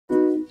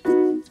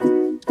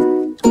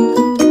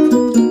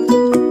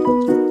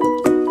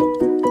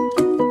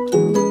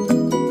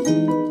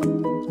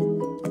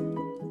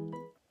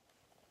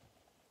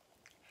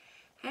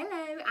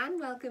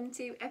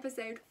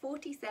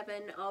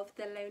7 of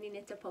the Lonely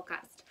Knitter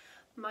podcast.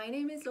 My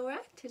name is Laura.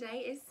 Today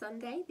is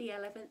Sunday the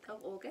 11th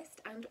of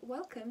August and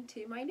welcome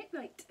to my knit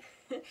night.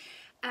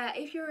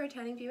 If you're a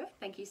returning viewer,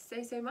 thank you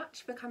so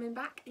much for coming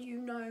back. You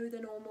know the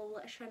normal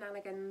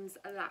shenanigans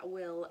that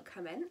will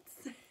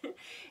commence.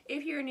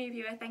 If you're a new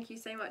viewer, thank you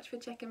so much for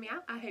checking me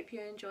out. I hope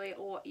you enjoy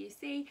what you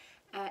see.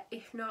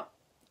 If not,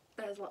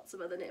 there's lots of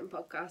other knitting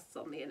podcasts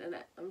on the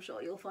internet. I'm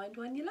sure you'll find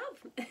one you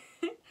love.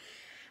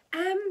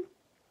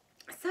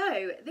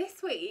 So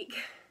this week,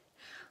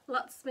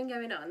 lots has been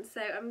going on,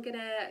 so I'm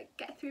gonna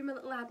get through my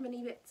little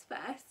admin bits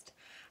first.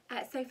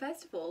 So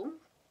first of all,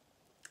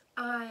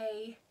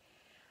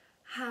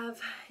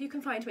 you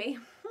can find me,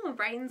 my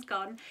brain's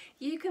gone,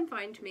 you can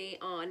find me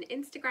on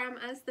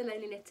Instagram as The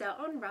Lonely Knitter,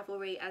 on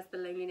Ravelry as The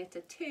Lonely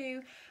Knitter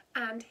 2,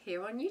 and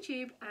here on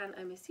YouTube, and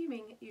I'm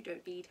assuming you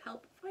don't need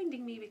help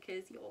finding me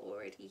because you're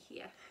already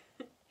here.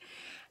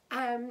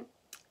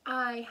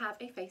 I have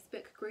a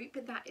Facebook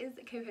group that is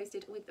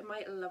co-hosted with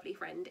my lovely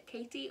friend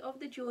Katie of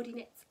the Geordie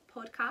Knits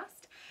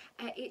podcast.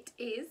 It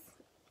is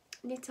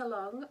Knit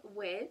Along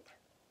with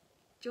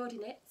Geordie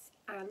Knits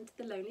and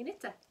the Lonely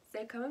Knitter.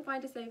 So come and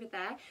find us over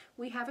there.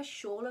 We have a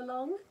shawl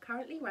along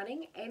currently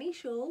running. Any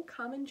shawl,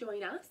 come and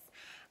join us.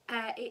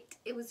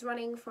 It was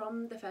running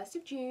from the 1st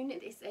of June.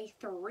 It is a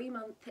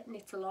 3-month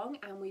knit along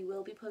and we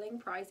will be pulling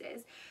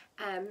prizes.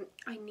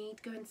 I need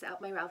to go and set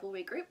up my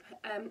Ravelry group,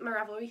 my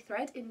Ravelry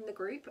thread in the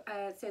group.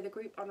 So the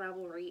group on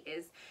Ravelry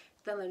is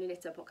the Lonely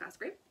Knitter podcast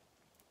group.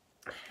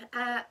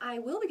 I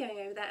will be going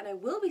over there and I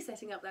will be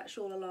setting up that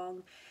shawl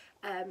along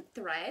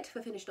thread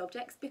for finished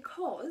objects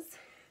because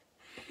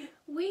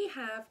we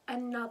have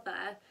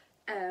another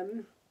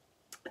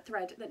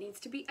thread that needs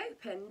to be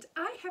opened.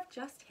 I have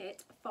just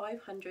hit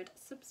 500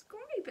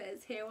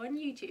 subscribers here on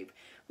YouTube,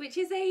 which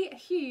is a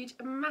huge,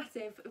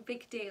 massive,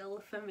 big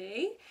deal for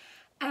me.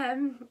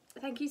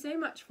 Thank you so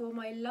much for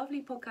my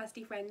lovely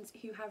podcasty friends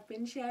who have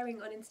been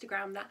sharing on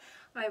Instagram that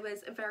I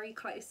was very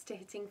close to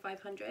hitting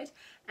 500.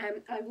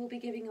 I will be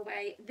giving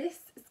away this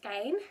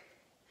skein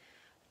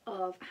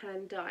of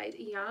hand-dyed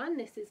yarn.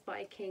 This is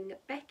by King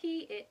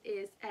Becky.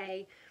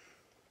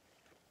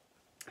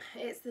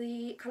 It's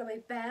the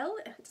colourway Belle.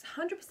 It's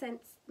 100%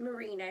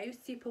 merino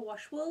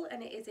superwash wool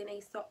and it is in a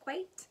sock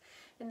weight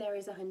and there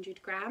is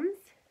 100 grams.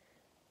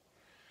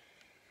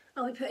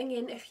 I'll be putting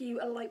in a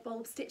few light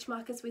bulb stitch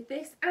markers with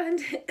this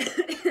and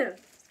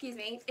excuse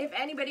me, if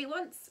anybody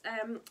wants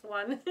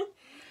one,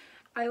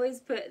 I always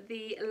put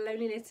the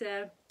Lonely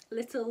Knitter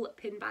little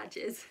pin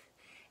badges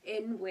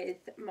in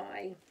with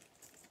my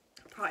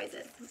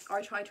prizes.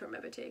 I try to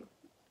remember to.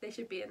 They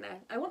should be in there.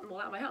 I want them all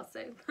out of my house,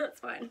 so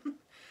that's fine.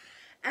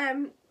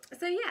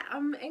 So yeah,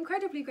 I'm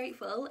incredibly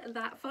grateful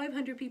that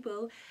 500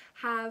 people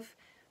have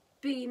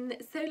been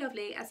so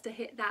lovely as to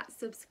hit that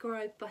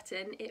subscribe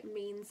button. It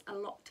means a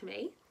lot to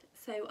me.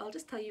 So I'll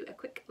just tell you a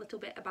quick little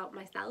bit about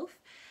myself.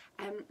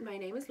 My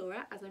name is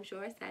Laura, as I'm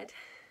sure I said.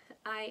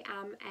 I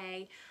am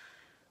a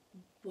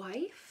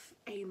wife,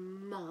 a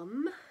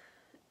mum,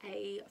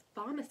 a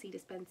pharmacy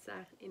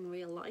dispenser in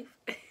real life,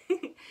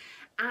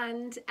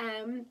 and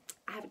I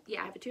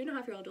have a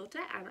 2.5-year-old daughter,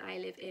 and I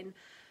live in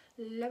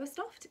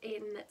Lowestoft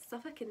in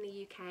Suffolk in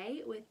the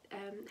UK with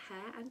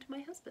her and my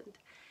husband.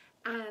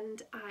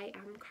 And I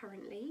am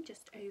currently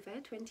just over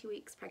 20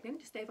 weeks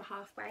pregnant, just over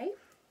halfway.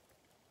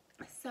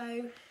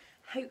 So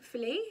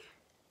hopefully,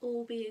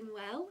 all being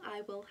well,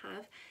 I will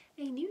have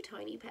a new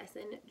tiny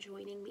person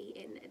joining me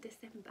in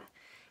December.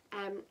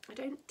 I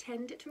don't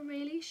tend to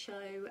really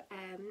show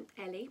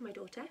Ellie, my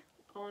daughter,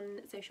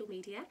 on social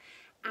media,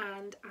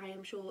 and I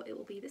am sure it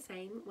will be the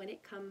same when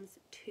it comes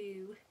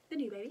to the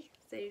new baby,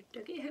 so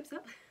don't get your hopes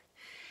up.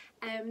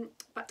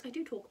 But I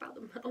do talk about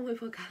them on my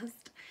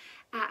podcast.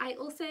 I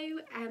also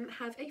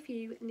have a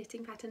few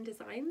knitting pattern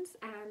designs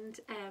and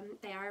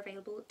they are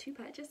available to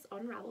purchase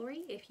on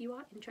Ravelry if you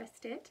are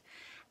interested.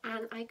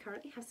 And I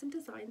currently have some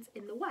designs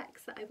in the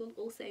works that I will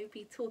also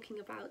be talking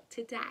about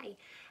today.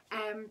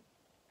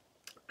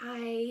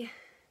 I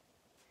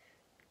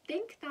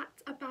think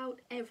that's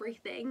about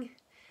everything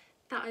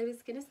that I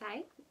was going to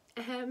say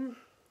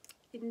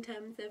in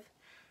terms of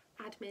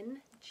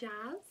admin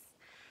jazz,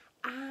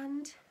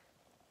 and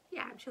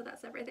yeah, I'm sure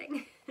that's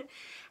everything.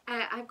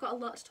 I've got a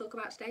lot to talk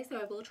about today, so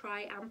I will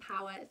try and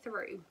power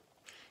through.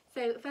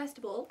 So first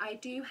of all, I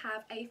do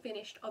have a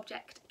finished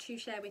object to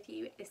share with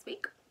you this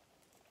week.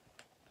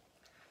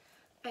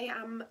 I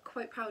am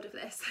quite proud of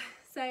this.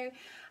 So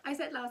I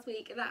said last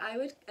week that I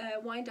would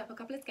wind up a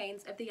couple of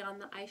skeins of the yarn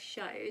that I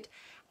showed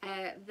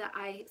that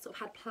I sort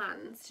of had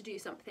plans to do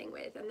something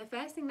with, and the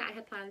first thing that I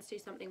had plans to do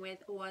something with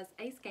was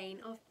a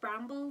skein of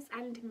Brambles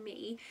and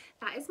Me.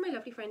 That is my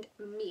lovely friend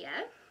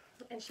Mia,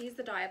 and she's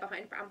the dyer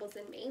behind Brambles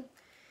and Me.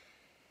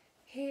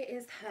 Here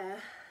is her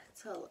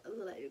little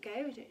logo.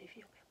 I don't know if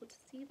you'll be able to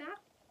see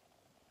that.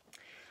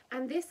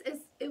 And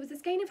it was a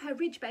skein of her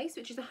Ridge Base,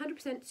 which is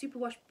 100%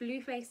 superwash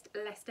blue-faced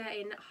Leicester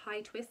in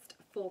high twist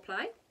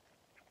 4-ply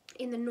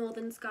in the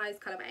Northern Skies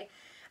colourway.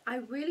 I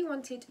really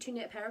wanted to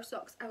knit a pair of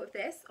socks out of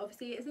this.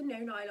 Obviously it is a no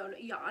nylon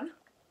yarn,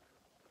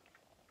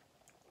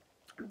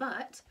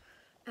 but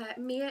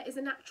Mia is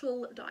a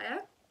natural dyer.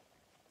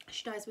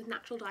 She dyes with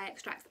natural dye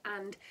extracts,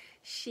 and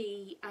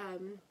she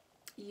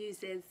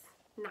uses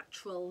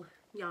natural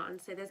yarn,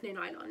 so there's no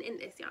nylon in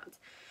this yarn.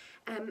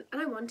 And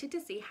I wanted to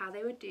see how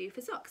they would do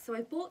for socks. So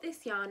I bought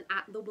this yarn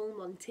at the Wool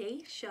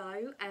Monty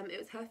show. It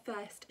was her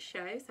first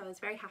show, so I was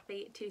very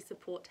happy to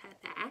support her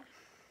there.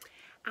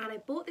 And I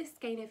bought this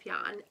skein of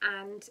yarn,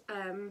 and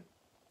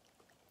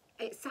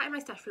it sat in my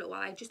stash for a little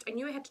while. I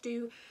knew I had to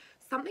do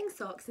something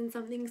socks and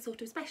something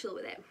sort of special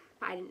with it,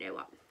 but I didn't know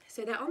what.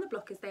 So they're on the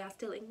blockers. They are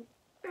still in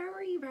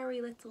very,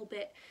 very little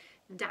bit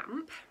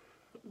damp,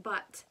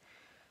 but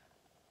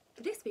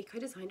this week I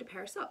designed a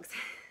pair of socks.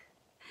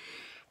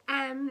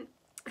 Yeah.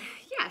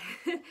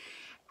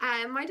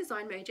 My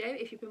design mojo,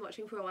 if you've been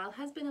watching for a while,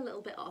 has been a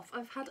little bit off.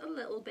 I've had a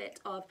little bit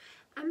of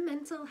a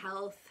mental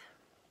health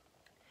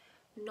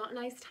not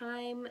nice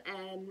time,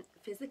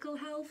 physical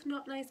health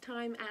not nice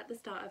time at the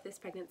start of this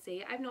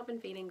pregnancy. I've not been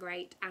feeling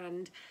great,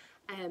 and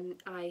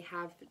I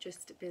have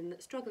just been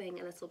struggling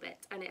a little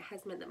bit, and it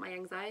has meant that my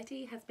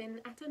anxiety has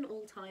been at an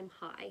all-time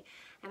high,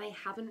 and I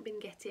haven't been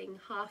getting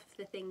half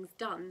the things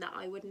done that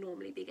I would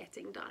normally be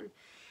getting done.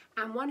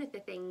 And one of the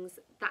things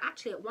that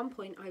actually at one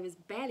point I was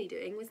barely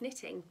doing was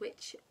knitting,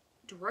 which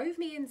drove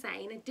me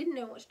insane. I didn't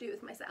know what to do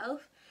with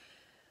myself,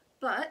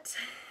 but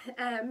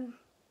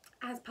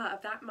as part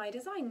of that, my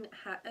design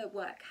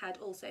work had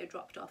also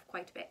dropped off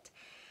quite a bit.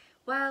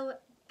 Well,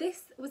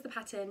 this was the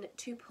pattern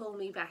to pull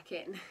me back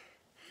in.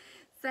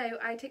 So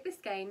I took this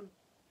skein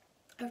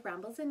of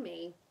Brambles and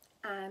Me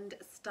and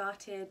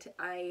started,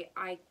 I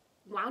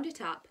wound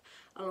it up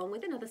along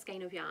with another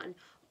skein of yarn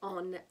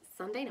on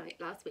Sunday night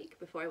last week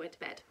before I went to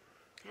bed.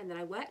 And then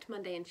I worked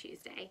Monday and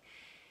Tuesday.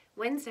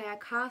 Wednesday I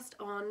cast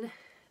on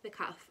the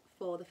cuff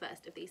for the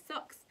first of these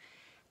socks,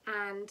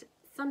 and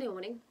Sunday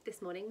morning,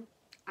 this morning,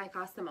 I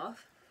cast them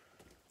off.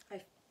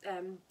 I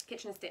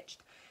kitchen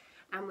stitched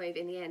and wove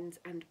in the ends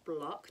and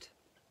blocked,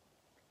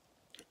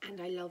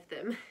 and I love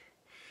them.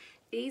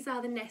 These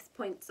are the Nest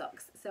Point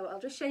socks, so I'll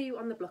just show you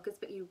on the blockers,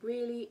 but you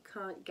really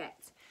can't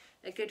get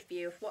a good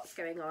view of what's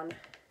going on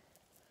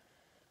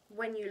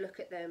when you look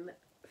at them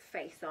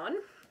face on.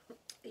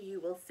 You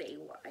will see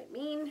what I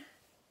mean.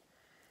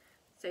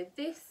 So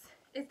this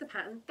is the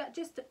pattern that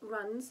just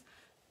runs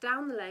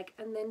down the leg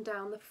and then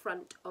down the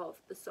front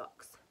of the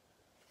socks.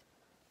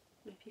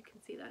 I don't know if you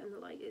can see that in the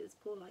light, it is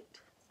poor light.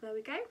 So there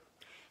we go.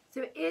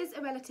 So it is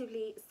a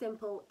relatively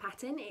simple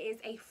pattern. It is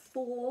a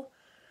 4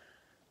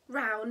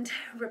 round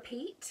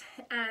repeat,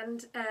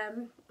 and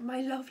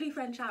my lovely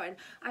friend Sharon,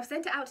 I've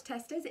sent it out to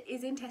testers, it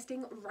is in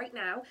testing right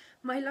now.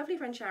 My lovely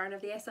friend Sharon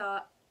of the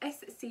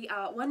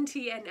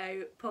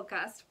SCR1TNO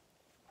podcast,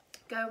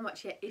 go and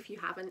watch it if you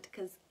haven't,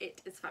 because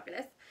it is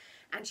fabulous.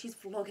 And she's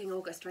vlogging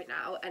August right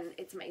now, and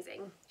it's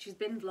amazing. She's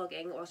been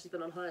vlogging while she's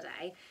been on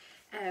holiday.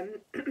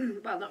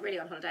 Well, not really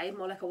on holiday,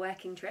 more like a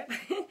working trip,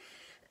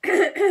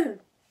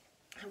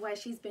 where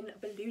she's been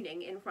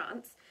ballooning in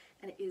France,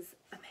 and it is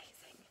amazing.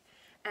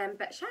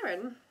 But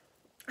Sharon,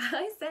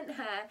 I sent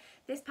her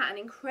this pattern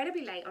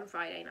incredibly late on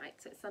Friday night,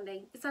 so it's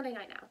Sunday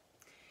night now.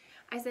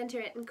 I sent her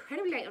it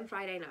incredibly late on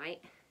Friday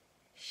night.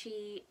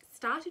 She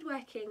started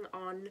working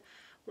on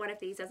one of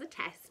these as a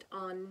test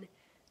on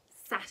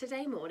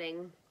Saturday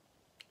morning.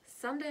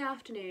 Sunday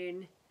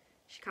afternoon,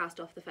 she cast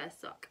off the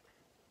first sock.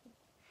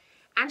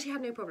 And she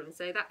had no problem,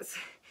 so that's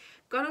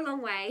gone a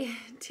long way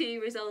to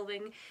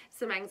resolving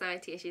some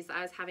anxiety issues that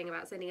I was having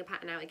about sending a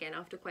pattern out again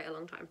after quite a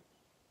long time.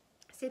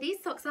 So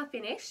these socks are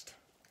finished.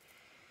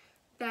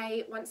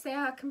 Once they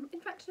are, in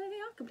fact, no, they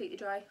are completely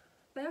dry.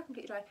 They are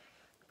completely dry.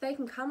 They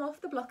can come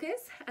off the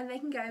blockers and they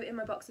can go in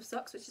my box of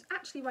socks, which is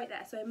actually right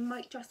there. So I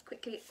might just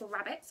quickly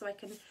grab it so I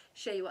can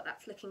show you what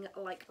that's looking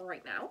like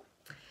right now.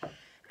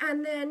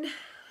 And then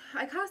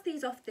I cast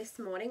these off this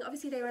morning.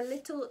 Obviously they were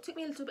it took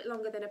me a little bit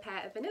longer than a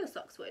pair of vanilla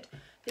socks would,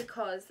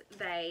 because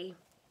I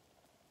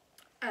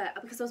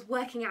was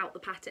working out the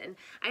pattern.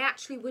 I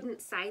actually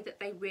wouldn't say that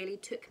they really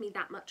took me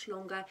that much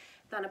longer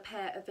than a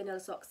pair of vanilla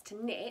socks to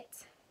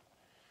knit.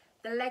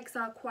 The legs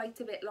are quite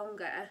a bit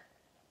longer.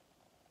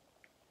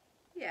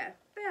 Yeah,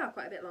 they are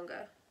quite a bit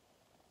longer.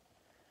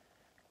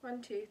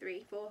 1, 2,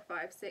 3, 4,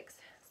 5, 6,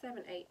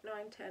 7, 8, 9,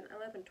 10,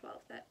 11,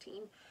 12,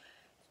 13.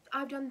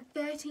 I've done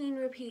 13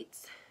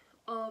 repeats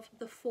of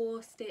the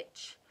 4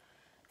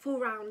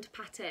 round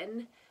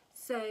pattern.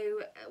 So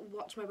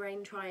watch my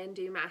brain try and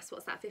do maths.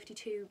 What's that,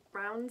 52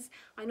 rounds?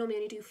 I normally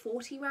only do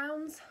 40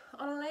 rounds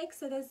on a leg,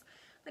 so there's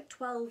like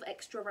 12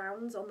 extra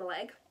rounds on the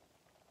leg,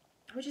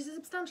 which is a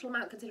substantial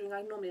amount considering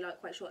I normally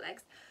like quite short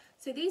legs.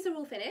 So these are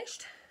all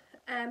finished.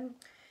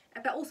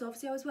 But also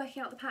obviously I was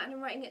working out the pattern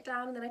and writing it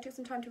down, and then I took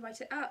some time to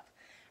write it up.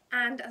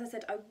 And as I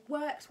said, I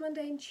worked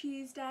Monday and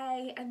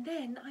Tuesday, and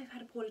then I've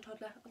had a poorly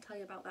toddler. I'll tell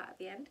you about that at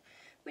the end,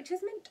 which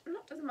has meant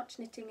not as much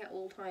knitting at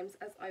all times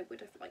as I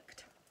would have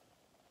liked.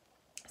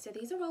 So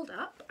these are rolled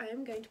up. I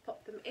am going to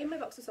pop them in my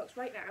box of socks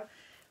right now,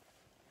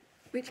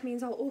 which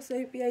means I'll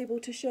also be able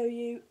to show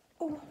you,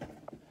 oh,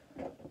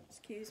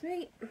 excuse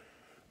me,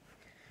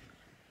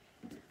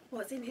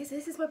 what's in here. So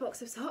this is my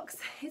box of socks.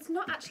 It's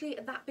not actually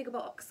that big a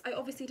box. I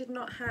obviously did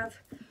not have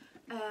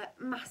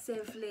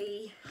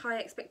massively high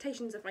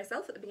expectations of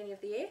myself at the beginning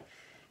of the year.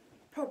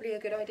 Probably a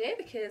good idea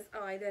because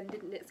I then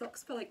didn't knit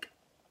socks for like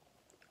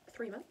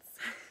 3 months.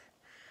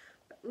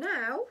 But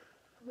now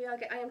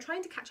I am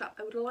trying to catch up.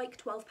 I would like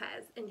 12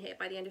 pairs in here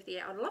by the end of the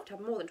year. I'd love to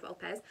have more than 12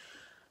 pairs.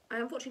 I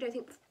unfortunately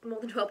don't think more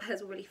than 12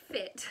 pairs will really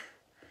fit.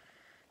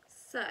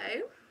 So,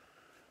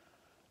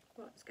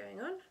 what's going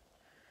on?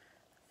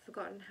 I've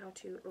forgotten how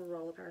to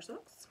roll a pair of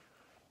socks.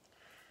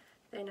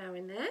 They're now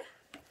in there.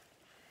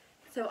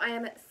 So I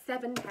am at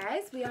 7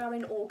 pairs. We are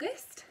in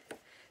August.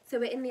 So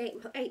we're in the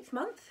 8th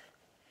month.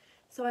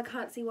 So I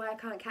can't see why I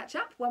can't catch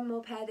up. 1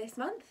 more pair this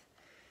month.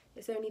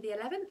 It's only the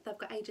 11th. I've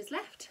got ages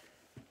left.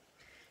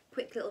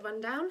 Quick little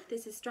rundown.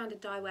 This is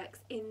Stranded Dye Works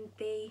in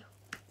the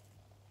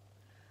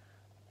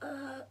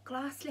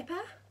glass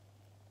slipper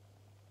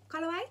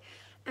colourway.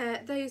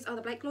 Those are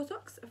the Blake Law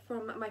socks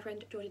from my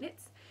friend Geordie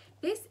Knits.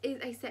 This is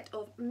a set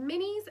of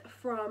minis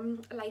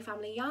from Lay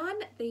Family Yarn.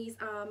 These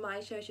are my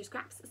Shows Your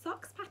Scraps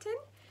socks pattern.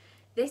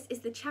 This is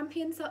the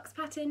Champion socks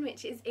pattern,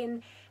 which is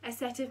in a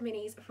set of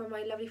minis from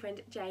my lovely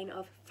friend Jane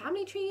of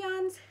Family Tree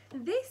Yarns.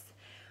 This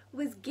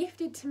was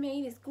gifted to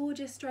me, this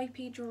gorgeous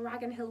stripy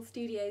Dragon Hill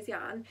Studios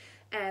yarn.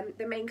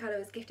 The main colour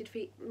was gifted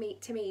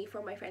to me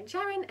from my friend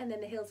Sharon, and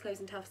then the Hills, Clothes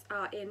and Tufts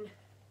are in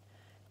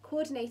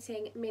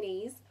coordinating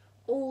minis,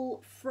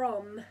 all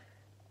from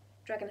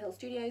Dragon Hill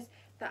Studios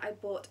that I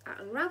bought at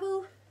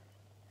Unravel.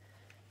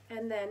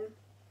 And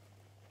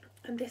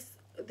this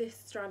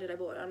Stranded I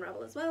bought at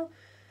Unravel as well.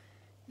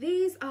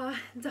 These are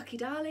Ducky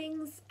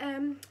Darlings,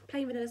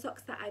 plain vanilla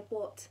socks that I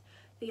bought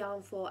the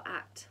yarn for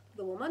at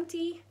the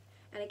Walmonty.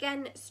 And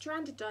again,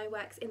 Stranded Dye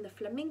Works in the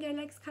Flamingo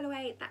Legs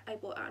colourway that I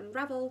bought at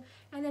Unravel.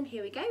 And then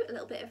here we go, a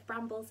little bit of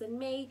Brambles and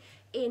Me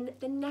in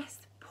the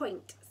Nest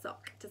Point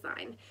sock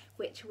design,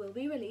 which will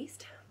be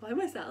released by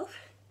myself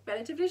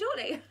relatively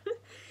shortly.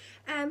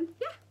 Yeah,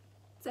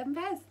 7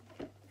 pairs.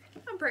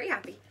 I'm pretty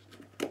happy.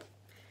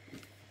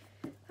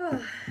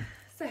 Oh,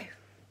 so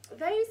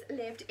those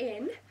lived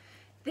in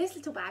this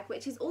little bag,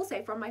 which is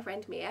also from my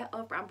friend Mia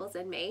of Brambles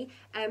and Me.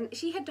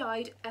 She had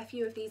dyed a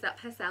few of these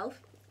up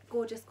herself.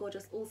 Gorgeous,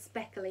 gorgeous, all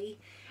speckly,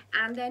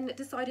 and then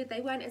decided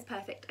they weren't as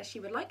perfect as she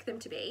would like them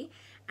to be.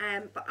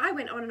 But I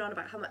went on and on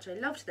about how much I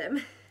loved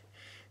them.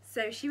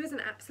 So she was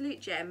an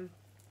absolute gem,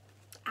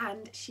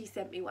 and she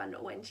sent me one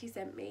when she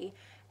sent me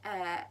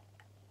a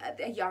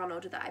yarn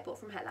order that I bought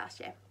from her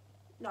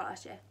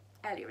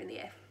earlier in the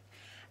year.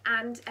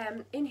 And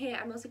in here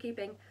I'm also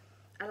keeping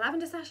a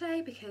lavender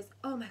sachet because,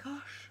 oh my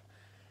gosh,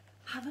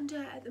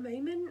 lavender at the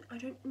moment, I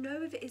don't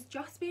know if it is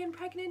just being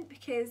pregnant,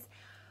 because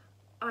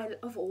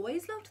I've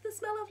always loved the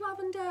smell of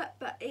lavender,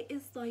 but it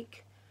is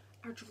like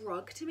a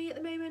drug to me at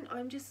the moment.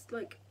 I'm just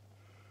like,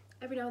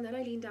 every now and then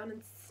I lean down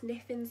and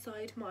sniff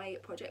inside my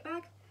project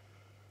bag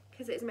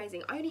because it's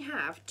amazing. I only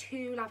have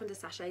 2 lavender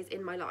sachets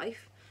in my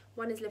life.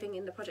 One is living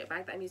in the project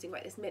bag that I'm using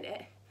right this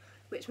minute,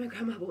 which my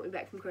grandma brought me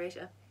back from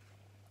Croatia,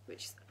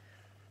 which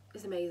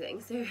is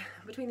amazing. So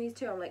between these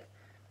 2, I'm like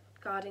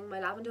guarding my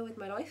lavender with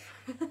my life.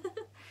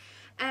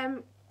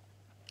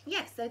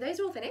 Yeah, so those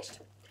are all finished.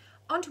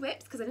 On to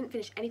whips, because I didn't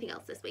finish anything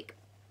else this week.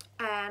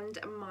 And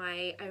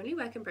my only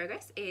work in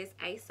progress is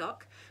a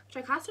sock, which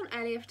I cast on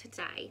earlier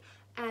today.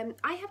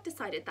 I have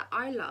decided that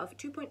I love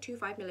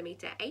 2.25mm,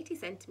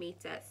 80cm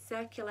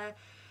circular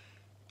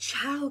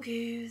chow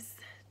goose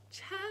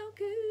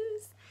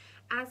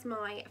as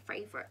my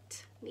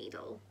favourite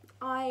needle.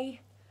 I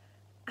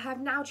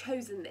have now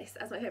chosen this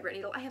as my favourite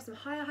needle. I have some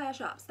higher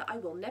sharps that I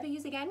will never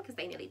use again because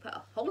they nearly put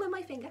a hole in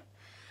my finger.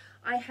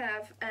 I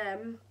have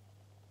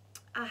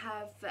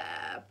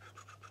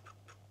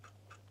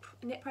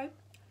Knit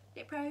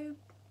Pro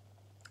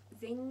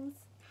Zings,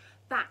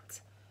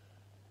 that,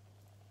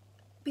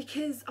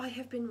 because I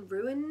have been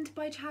ruined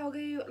by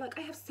ChowGoo. Like,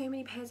 I have so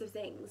many pairs of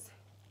Zings,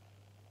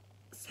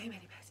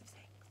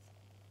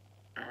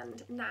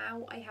 and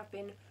now I have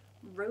been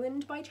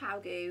ruined by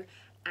ChowGoo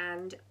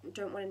and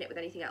don't want to knit with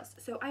anything else.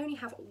 So I only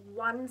have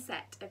 1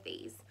 set of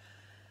these.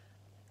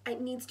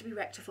 It needs to be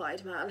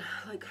rectified, man,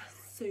 like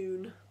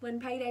soon. When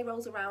payday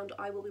rolls around,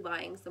 I will be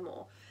buying some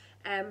more.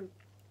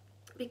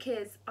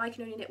 Because I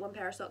can only knit 1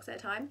 pair of socks at a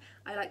time.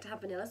 I like to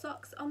have vanilla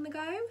socks on the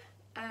go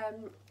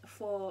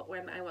for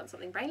when I want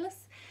something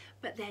brainless,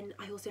 but then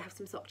I also have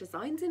some sock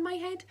designs in my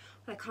head,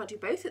 but I can't do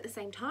both at the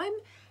same time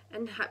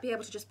and be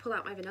able to just pull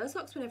out my vanilla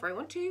socks whenever I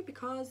want to,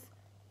 because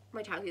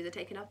my ChowGoos are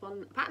taken up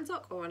on a pattern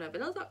sock or on a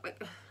vanilla sock.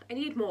 Like, I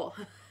need more.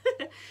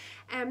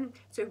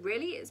 So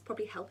really it's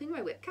probably helping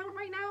my whip count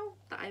right now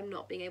that I'm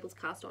not being able to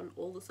cast on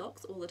all the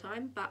socks all the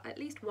time, but at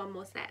least 1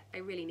 more set. I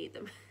really need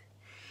them.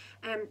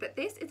 But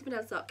this is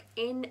vanilla sock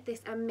in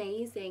this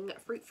amazing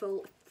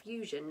Fruitful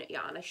Fusion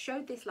yarn. I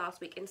showed this last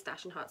week in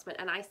Stash Enhancement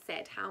and I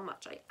said how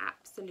much I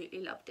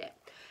absolutely loved it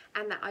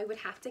and that I would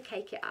have to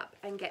cake it up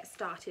and get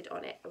started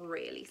on it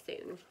really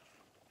soon.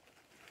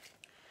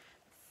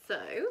 So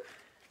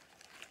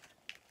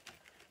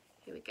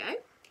here we go.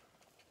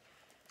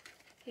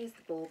 Here's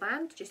the ball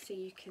band just so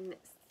you can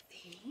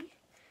see.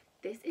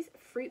 This is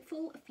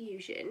Fruitful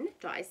Fusion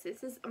dyes.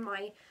 This is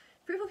my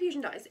Fruitful Fusion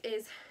dyes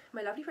is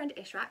my lovely friend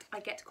Ishrat. I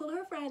get to call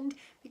her a friend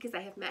because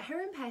I have met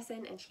her in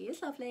person and she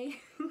is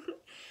lovely.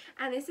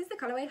 And this is the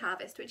colourway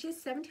Harvest, which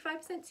is 75%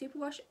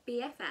 superwash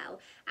BFL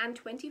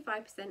and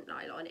 25%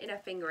 nylon in a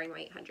fingering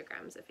weight, 100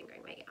 grams of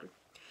fingering weight yarn.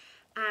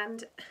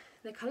 And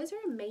the colours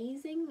are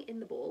amazing in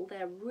the ball.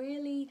 They're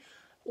really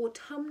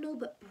autumnal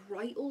but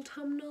bright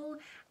autumnal,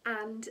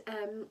 and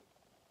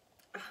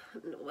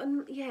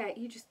yeah,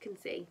 you just can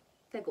see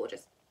they're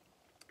gorgeous.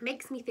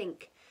 Makes me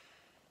think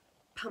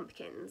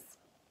pumpkins,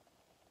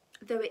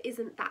 though it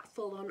isn't that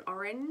full-on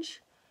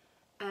orange,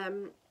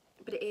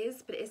 but it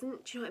is, but it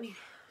isn't. Do you know what I mean?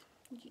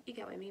 You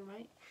get what I mean,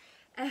 right?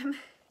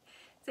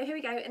 So here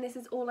we go, and this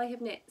is all I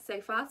have knit so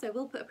far, so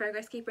we'll put a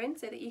progress keeper in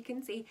so that you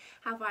can see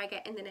how far I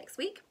get in the next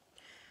week.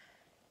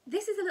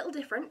 This is a little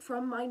different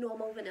from my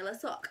normal vanilla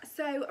sock.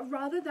 So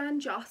rather than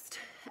just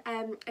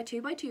a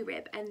 2x2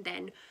 rib and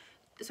then,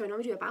 so I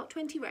normally do about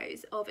 20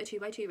 rows of a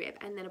 2x2 rib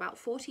and then about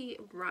 40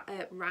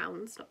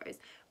 rounds of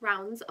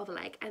a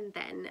leg, and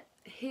then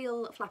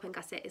heel flap and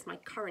gusset is my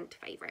current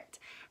favourite,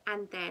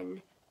 and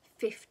then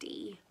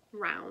 50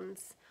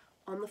 rounds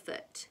on the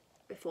foot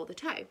before the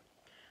toe.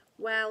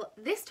 Well,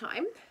 this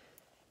time,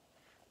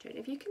 don't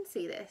know if you can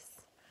see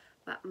this,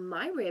 but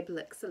my rib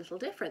looks a little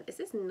different. This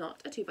is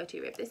not a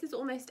 2x2 rib. This is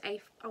almost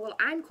a, well,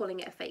 I'm calling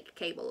it a fake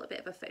cable, a bit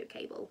of a faux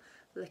cable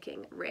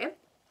looking rib.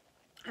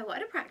 I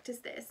wanted to practice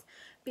this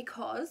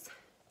because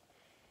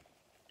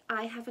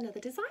I have another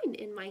design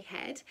in my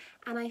head,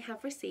 and I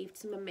have received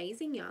some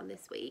amazing yarn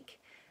this week,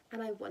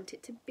 and I want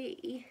it to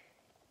be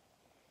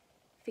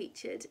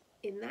featured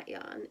in that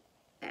yarn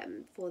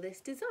for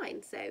this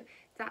design. So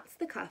that's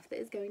the cuff that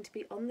is going to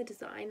be on the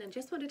design, and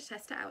just wanted to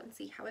test it out and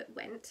see how it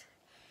went.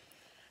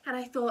 And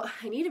I thought,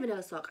 I need a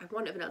vanilla sock, I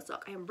want a vanilla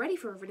sock, I am ready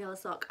for a vanilla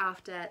sock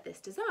after this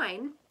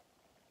design,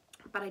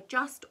 but I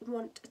just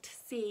want to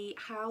see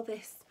how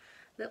this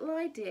little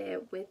idea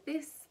with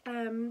this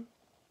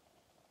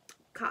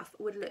cuff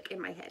would look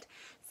in my head.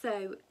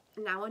 So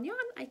now on yarn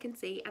I can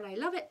see, and I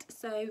love it,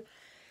 so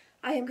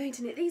I am going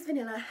to knit these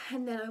vanilla,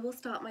 and then I will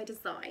start my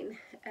design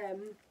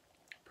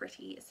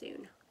pretty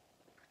soon.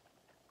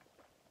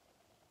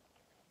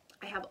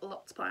 I have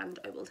lots planned,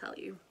 I will tell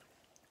you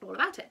all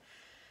about it.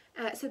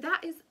 So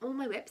that is all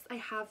my whips. I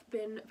have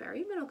been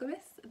very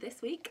monogamous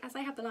this week, as I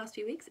have the last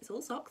few weeks. It's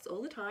all socks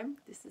all the time.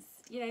 This is,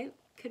 you know,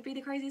 could be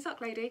the crazy sock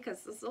lady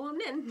because that's all I'm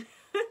knitting.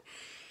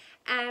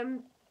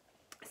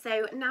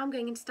 So now I'm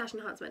going into stash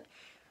enhancement.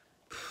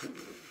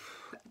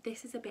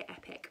 This is a bit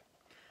epic.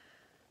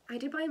 I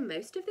did buy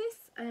most of this.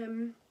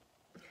 The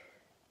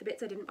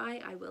bits I didn't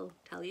buy, I will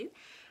tell you.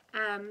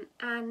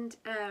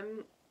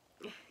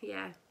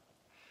 Yeah.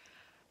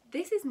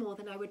 This is more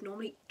than I would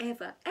normally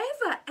ever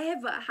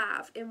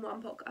have in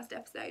one podcast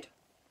episode.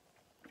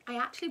 I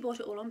actually bought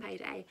it all on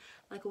payday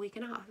like a week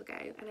and a half ago,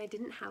 and I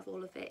didn't have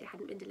all of it. It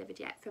hadn't been delivered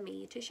yet for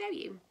me to show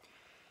you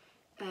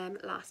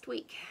last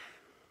week.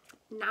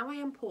 Now I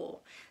am poor.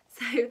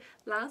 So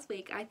last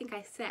week I think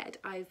I said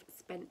I've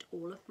spent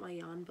all of my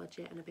yarn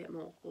budget and a bit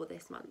more for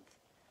this month.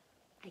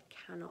 I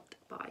cannot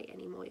buy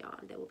any more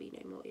yarn. There will be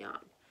no more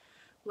yarn.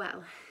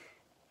 Well,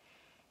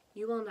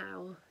 you will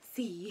now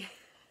see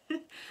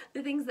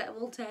the things that have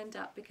all turned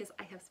up because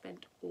I have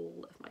spent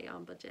all of my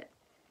yarn budget.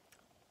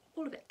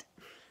 All of it.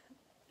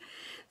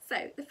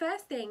 So the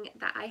first thing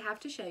that I have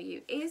to show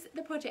you is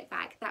the project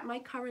bag that my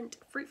current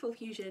Fruitful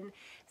Fusion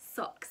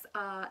socks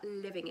are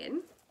living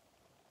in.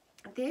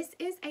 This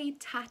is a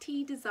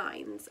Tatty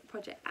Designs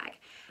project bag,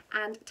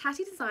 and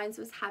Tatty Designs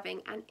was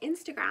having an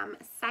Instagram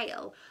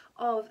sale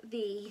of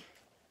the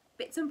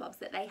bits and bobs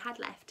that they had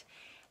left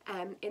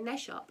in their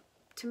shop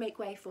to make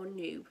way for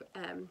new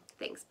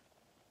things.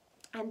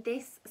 And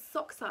this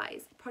sock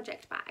size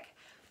project bag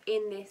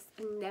in this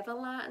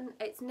Neverland,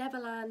 it's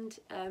Neverland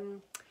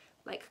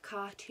like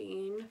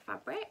cartoon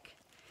fabric,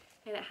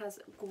 and it has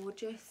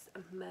gorgeous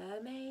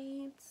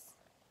mermaids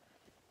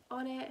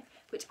on it,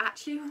 which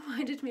actually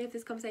reminded me of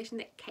this conversation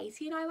that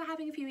Katie and I were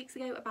having a few weeks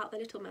ago about the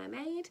Little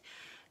Mermaid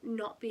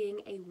not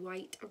being a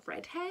white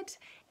redhead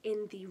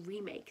in the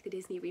remake, the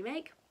Disney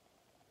remake.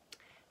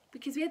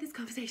 Because we had this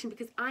conversation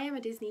because I am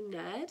a Disney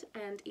nerd,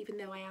 and even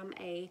though I am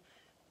a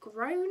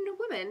grown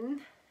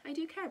woman, I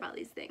do care about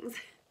these things.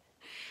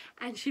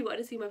 And she wanted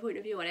to see my point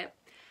of view on it.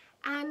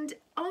 And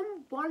on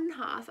one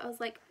half I was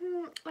like,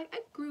 like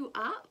I grew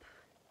up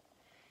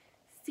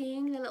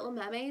seeing the Little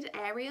Mermaid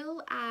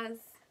Ariel as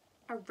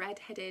a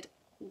red-headed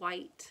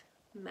white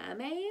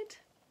mermaid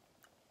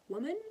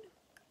woman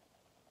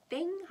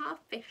thing, half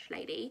fish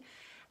lady,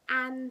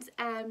 and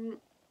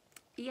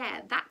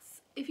yeah,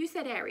 that's, if you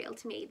said Ariel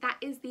to me, that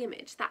is the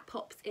image that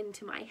pops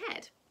into my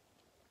head.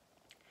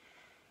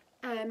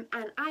 And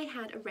I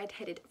had a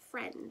red-headed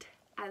friend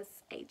as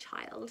a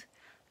child,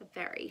 a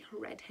very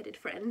red-headed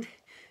friend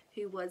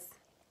who was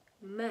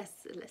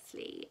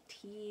mercilessly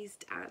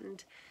teased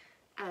and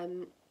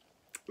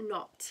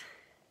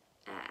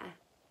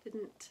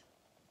didn't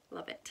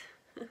love it.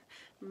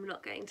 I'm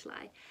not going to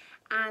lie.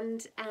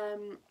 And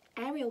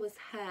Ariel was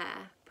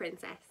her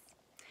princess.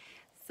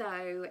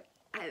 So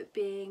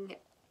being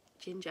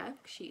Ginger,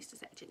 she used to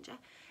say Ginger,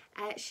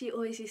 she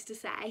always used to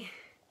say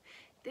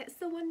That's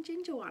the one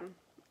ginger one.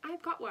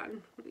 I've got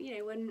one. You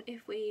know,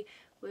 if we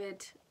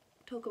would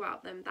talk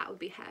about them, that would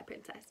be Hair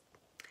Princess.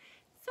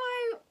 So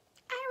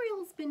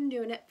Ariel's been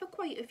doing it for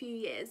quite a few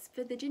years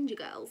for the ginger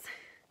girls.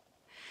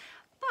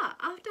 But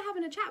after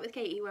having a chat with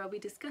Katie where we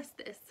discussed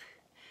this,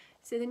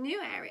 so the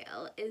new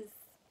Ariel is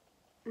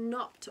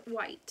not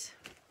white.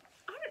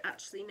 I don't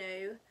actually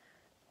know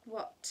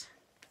what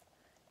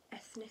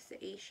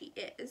ethnicity she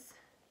is.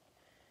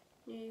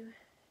 New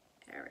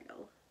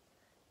Ariel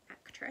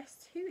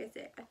actress. Who is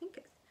it? I think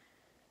it's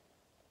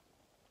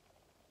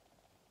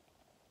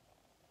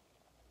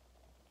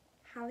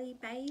Halle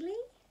Bailey.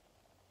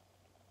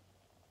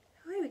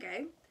 Oh, here we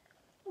go.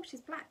 Oh,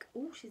 she's black.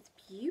 Oh, she's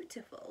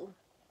beautiful.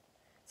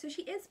 So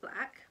she is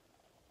black.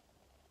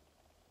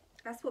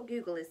 That's what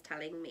Google is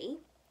telling me.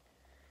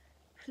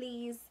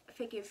 Please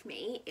forgive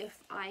me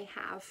if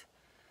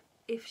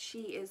she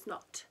is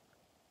not,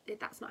 if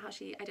that's not how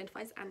she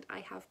identifies, and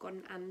I have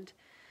gone and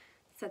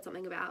said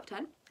something about out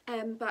of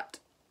 10. But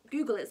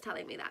Google is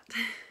telling me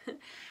that.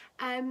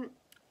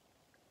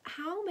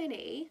 How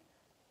many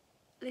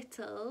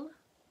little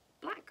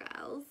black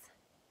girls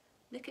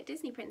look at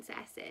Disney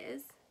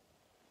princesses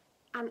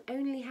and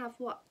only have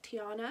what,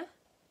 Tiana?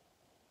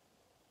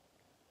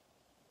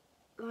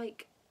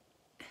 Like,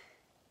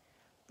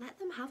 let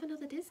them have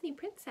another Disney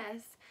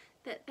princess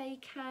that they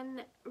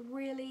can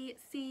really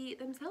see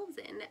themselves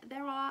in.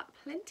 There are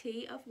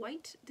plenty of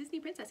white Disney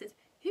princesses.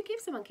 Who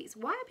gives a monkeys?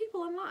 Why are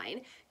people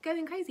online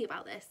going crazy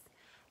about this?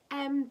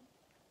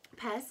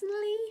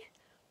 Personally,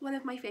 one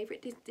of my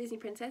favourite Disney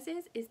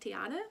princesses is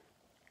Tiana,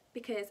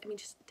 because, I mean,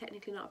 she's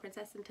technically not a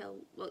princess until,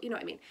 well, you know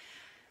what I mean.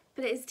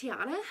 But it is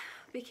Tiana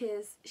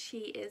because she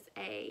is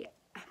a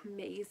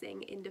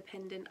amazing,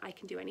 independent, I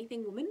can do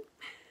anything woman.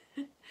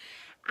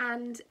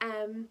 And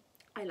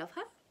I love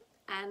her,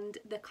 and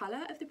the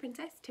colour of the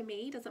princess to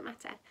me doesn't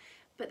matter,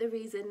 but the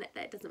reason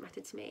that it doesn't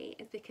matter to me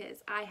is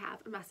because I have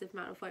a massive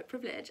amount of white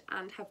privilege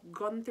and have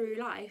gone through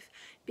life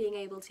being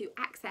able to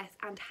access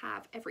and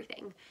have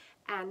everything,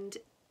 and,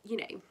 you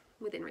know,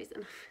 within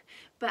reason,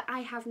 but I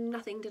have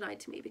nothing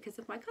denied to me because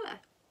of my colour.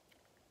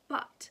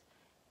 But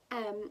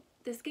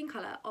the skin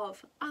colour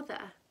of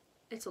other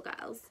little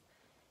girls,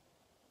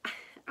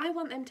 I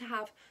want them to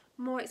have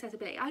more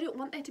accessibility. I don't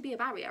want there to be a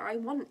barrier. I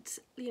want,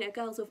 you know,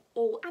 girls of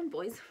all, and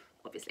boys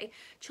obviously,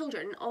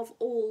 children of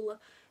all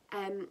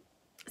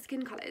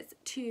skin colours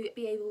to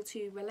be able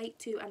to relate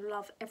to and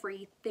love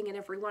everything and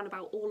everyone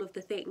about all of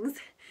the things.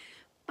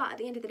 But at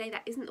the end of the day,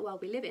 that isn't the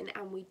world we live in,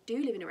 and we do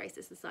live in a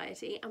racist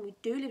society, and we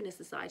do live in a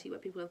society where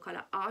people of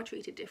colour are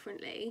treated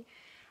differently.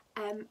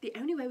 The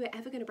only way we're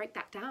ever going to break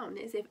that down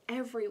is if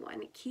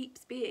everyone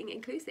keeps being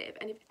inclusive,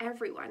 and if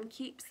everyone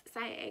keeps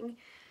saying,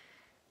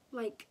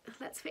 like,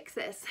 let's fix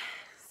this.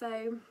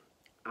 So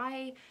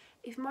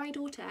if my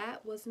daughter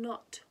was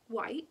not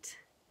white,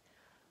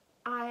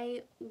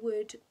 I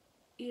would,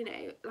 you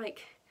know,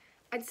 like,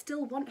 I'd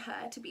still want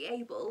her to be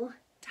able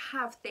to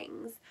have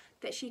things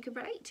that she could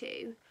relate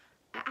to.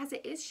 As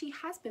it is, she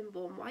has been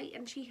born white,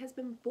 and she has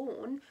been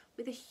born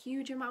with a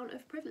huge amount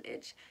of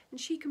privilege, and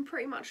she can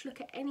pretty much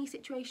look at any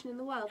situation in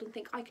the world and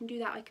think, I can do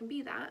that, I can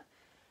be that.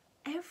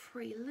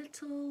 Every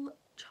little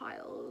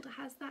child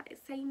has that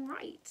same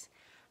right,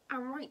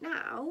 and right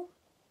now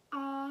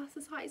our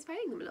society is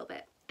failing them a little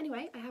bit.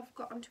 Anyway, I have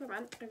got onto a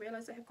rant. I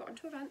realise I have got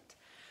onto a rant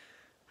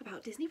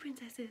about Disney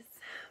princesses,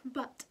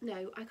 but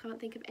no, I can't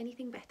think of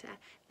anything better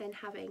than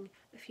having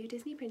a few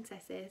Disney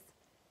princesses,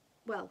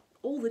 well,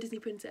 all the Disney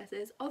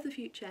princesses of the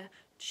future,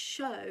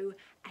 show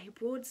a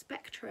broad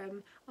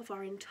spectrum of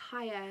our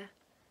entire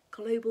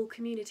global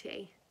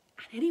community.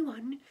 And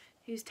anyone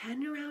who's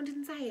turning around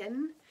and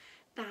saying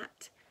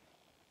that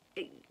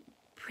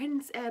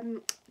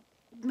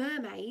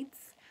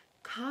mermaids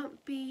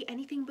can't be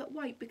anything but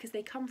white because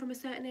they come from a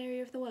certain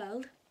area of the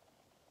world,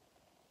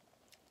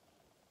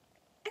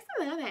 it's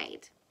a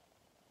mermaid.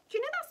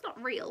 You know that's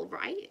not real,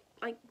 right?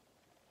 Like,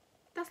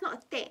 that's not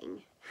a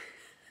thing.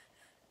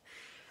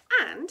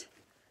 And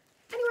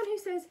anyone who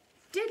says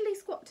diddly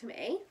squat to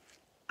me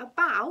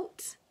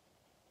about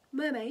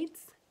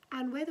mermaids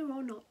and whether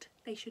or not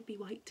they should be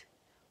white,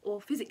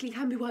 or physically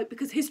can be white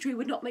because history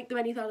would not make them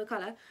any other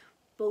colour,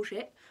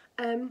 bullshit.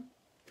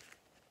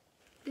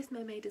 This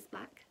mermaid is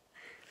black.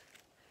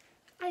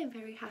 I am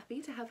very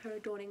happy to have her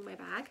adorning my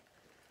bag.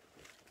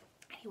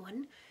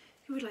 Anyone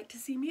who would like to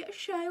see me at a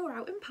show or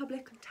out in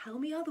public and tell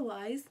me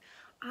otherwise,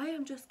 I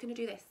am just going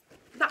to do this.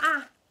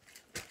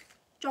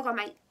 Jog on,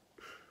 mate.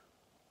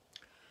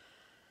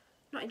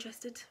 Not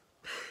interested.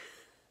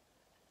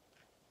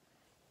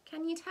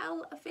 Can you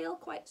tell I feel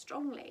quite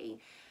strongly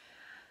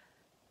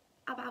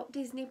about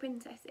Disney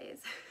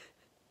princesses?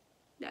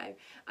 No,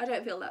 I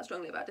don't feel that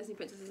strongly about Disney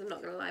princesses, I'm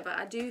not going to lie, but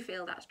I do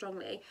feel that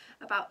strongly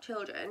about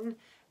children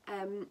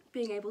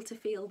being able to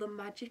feel the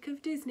magic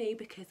of Disney,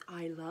 because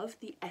I love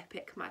the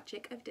epic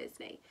magic of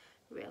Disney.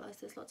 I realise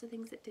there's lots of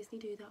things that Disney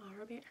do that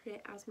are a bit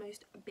shit, as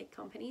most big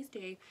companies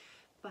do,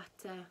 but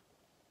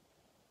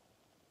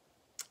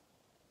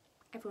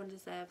everyone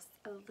deserves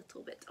a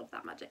little bit of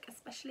that magic,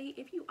 especially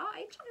if you are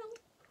a child.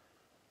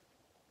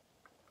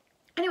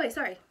 Anyway,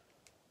 sorry.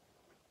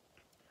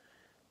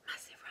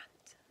 Massive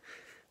rant.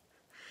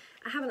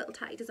 I have a little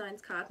Tatty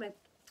Designs card. My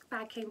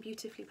bag came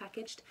beautifully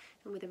packaged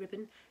and with a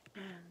ribbon.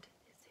 And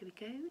here we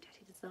go,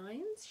 Tatty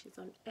Designs. She's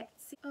on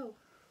Etsy. Oh,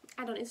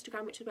 and on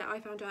Instagram, which is where I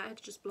found out I had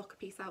to just block a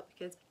piece out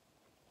because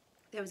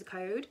there was a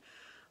code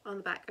on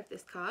the back of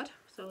this card.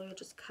 So I'll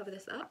just cover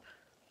this up.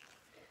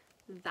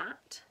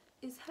 That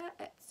is her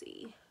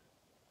Etsy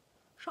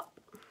shop.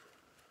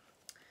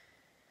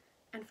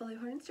 And follow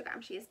her on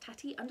Instagram. She is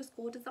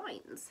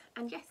Tatty_Designs.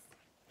 And yes,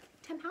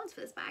 £10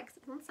 for this bag, 'cause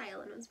it was on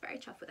sale and I was very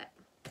chuffed with it.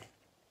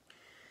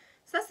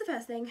 So that's the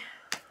first thing.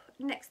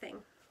 Next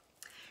thing.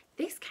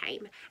 This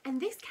came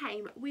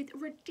with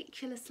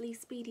ridiculously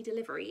speedy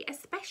delivery,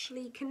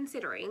 especially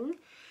considering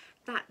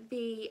that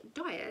the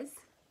dyers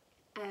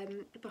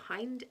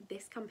behind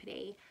this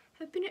company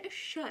have been at a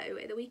show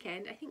at the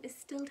weekend. I think this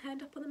still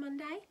turned up on the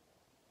Monday.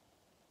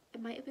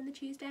 It might have been the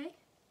Tuesday.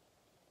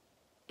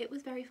 It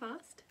was very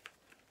fast.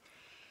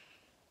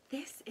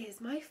 This is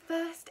my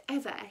first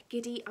ever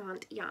Giddy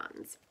Aunt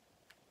yarns.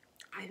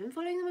 I've been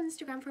following them on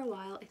Instagram for a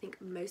while. I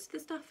think most of the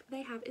stuff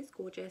they have is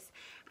gorgeous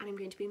and I'm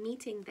going to be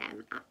meeting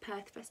them at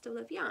Perth Festival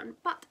of Yarn,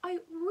 but I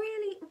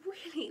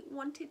really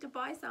wanted to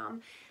buy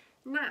some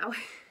now.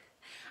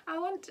 I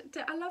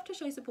love to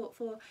show support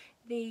for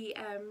the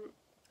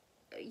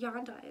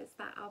yarn dyers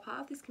that are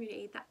part of this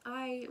community that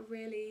I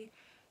really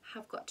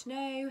have got to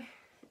know,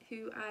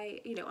 who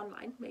I, you know,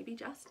 online, maybe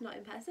just, not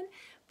in person,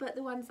 but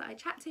the ones that I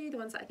chat to, the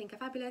ones that I think are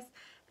fabulous.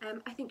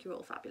 I think you're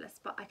all fabulous,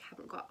 but I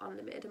haven't got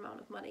unlimited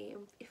amount of money,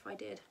 and if I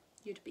did,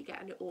 you'd be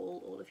getting it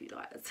all of you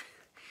dyers.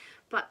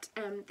 But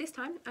this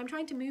time, I'm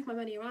trying to move my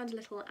money around a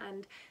little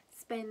and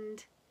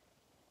spend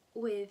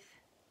with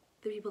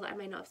the people that I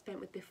may not have spent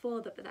with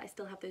before, but that I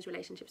still have those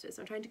relationships with.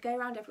 So I'm trying to go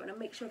around everyone and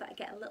make sure that I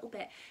get a little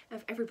bit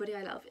of everybody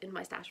I love in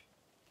my stash.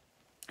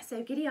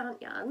 So Giddy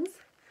Aunt yarns,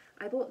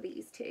 I bought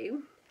these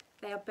two.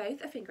 They are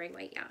both a fingering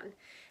weight yarn.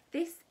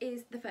 This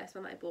is the first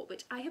one that I bought,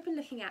 which I have been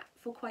looking at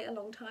for quite a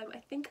long time. I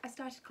think I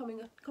started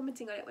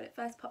commenting on it when it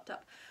first popped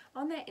up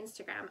on their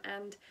Instagram,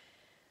 and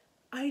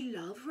I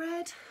love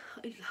red.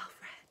 I love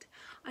red.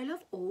 I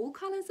love all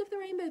colours of the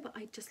rainbow, but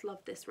I just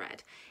love this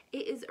red.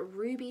 It is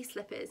Ruby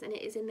Slippers, and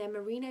it is in their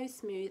Merino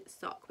Smooth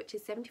Sock, which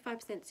is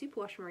 75%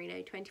 superwash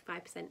merino,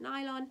 25%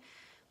 nylon,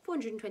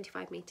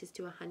 425 metres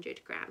to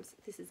 100 grams.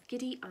 This is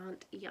Giddy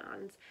Aunt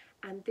yarns,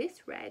 and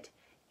this red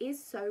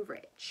is so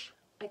rich.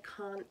 I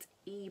can't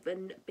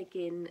even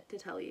begin to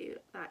tell you.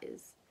 That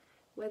is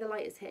where the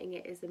light is hitting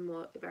it, is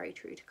a very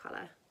true to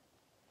colour.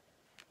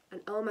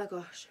 And oh my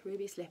gosh,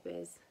 Ruby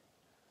Slippers,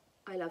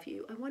 I love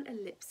you. I want a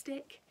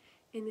lipstick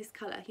in this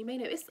colour. You may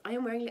notice I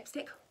am wearing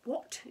lipstick.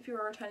 What? If you're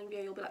a returning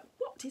viewer, you'll be like,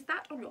 what is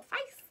that on your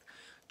face?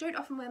 Don't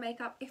often wear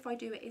makeup. If I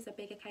do, it is a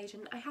big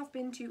occasion. I have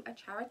been to a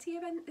charity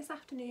event this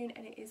afternoon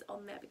and it is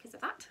on there because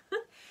of that.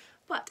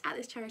 But at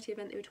this charity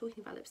event, they were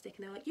talking about lipstick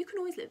and they were like, you can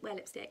always wear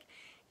lipstick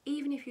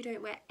even if you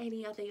don't wear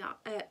any other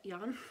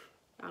yarn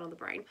on the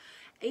brain,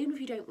 even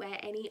if you don't wear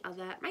any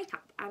other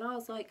makeup. And I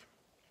was like,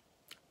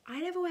 I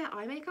never wear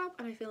eye makeup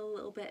and I feel a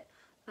little bit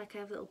like I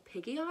have little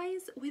piggy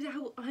eyes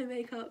without eye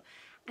makeup.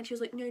 And she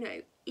was like, no,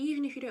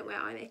 even if you don't wear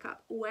eye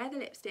makeup, wear the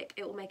lipstick,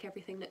 it will make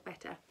everything look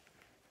better.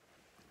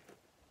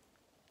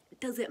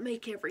 Does it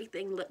make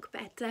everything look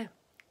better?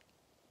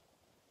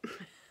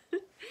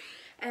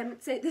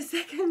 So the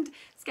second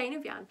skein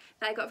of yarn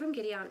that I got from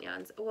Giddy Aunt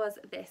yarns was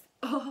this.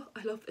 Oh,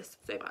 I love this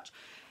so much.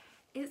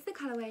 It's the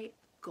colourway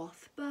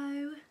Goth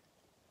Bow.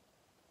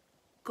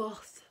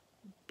 Goth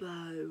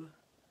Bow.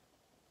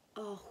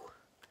 Oh.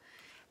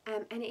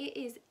 And it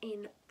is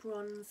in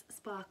bronze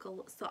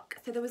sparkle sock.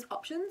 So there was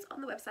options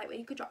on the website where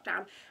you could drop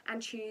down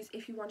and choose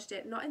if you wanted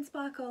it not in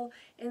sparkle,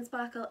 and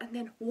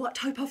then what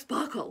type of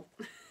sparkle.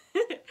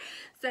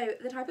 So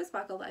the type of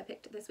sparkle that I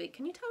picked this week,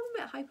 can you tell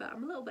I'm a bit hyper?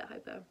 I'm a little bit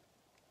hyper.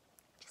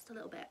 Just a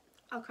little bit.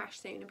 I'll crash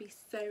soon and be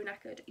so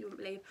knackered you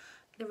wouldn't believe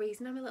the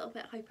reason I'm a little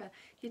bit hyper.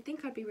 You'd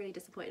think I'd be really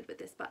disappointed with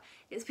this, but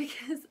it's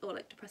because, or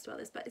like depressed about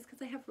this, but it's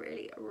because I have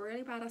really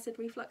bad acid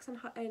reflux and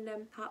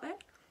heartburn,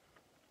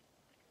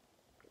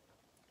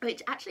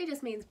 which actually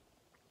just means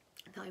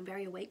that I'm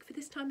very awake for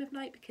this time of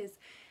night because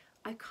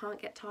I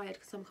can't get tired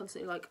because I'm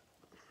constantly like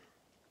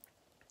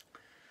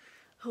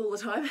all the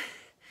time.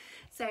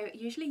 So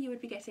usually you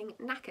would be getting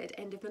knackered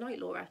end of the night,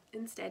 Laura.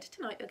 Instead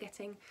tonight you're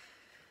getting,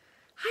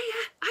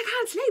 hiya, I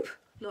can't sleep,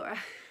 Laura.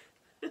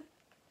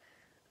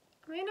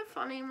 I'm in a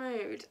funny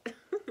mood.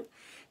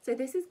 So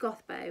this is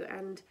Goth Bow,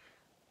 and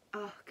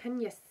oh,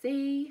 can you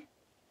see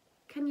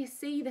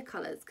the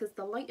colours? Because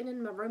the lighting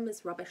in my room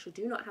is rubbish. I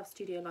do not have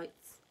studio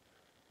lights.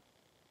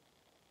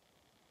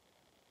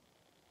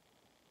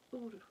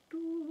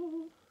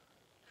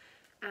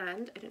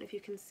 And I don't know if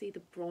you can see the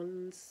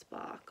bronze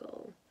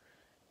sparkle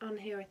on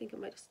here. I think it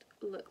might just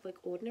look like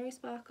ordinary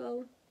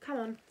sparkle. Come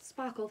on,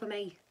 sparkle for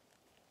me.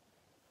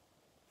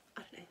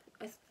 I don't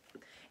know.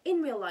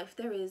 In real life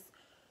there is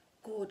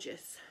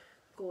gorgeous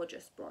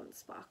bronze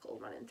sparkle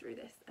running through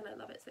this, and I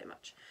love it so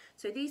much.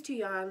 So these two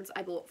yarns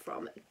I bought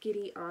from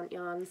Giddy Aunt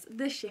yarns.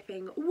 The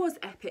shipping was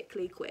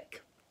epically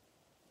quick,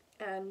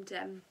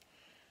 and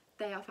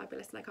they are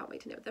fabulous and I can't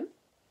wait to knit with them.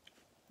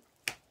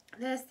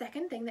 The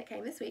second thing that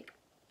came this week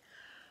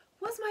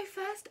was my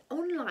first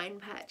online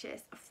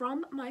purchase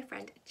from my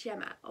friend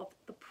Gemma of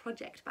the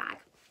project bag.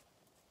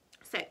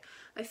 So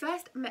I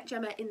first met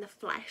Gemma in the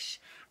flesh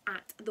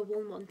at the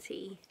Wool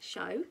Monty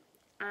show,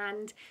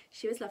 and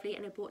she was lovely,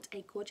 and I bought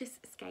a gorgeous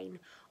skein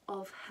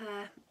of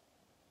her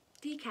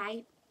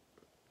DK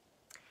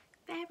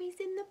Fairies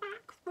in the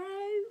Back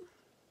Row.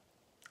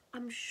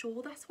 I'm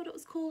sure that's what it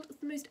was called. It's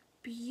the most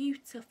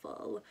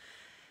beautiful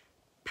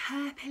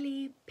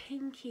purpley,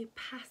 pinky,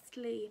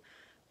 pastely,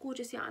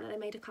 gorgeous yarn, and I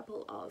made a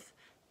couple of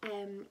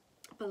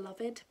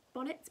Beloved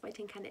bonnets by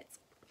Tinker Knits.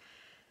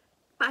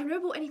 But I never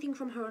bought anything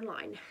from her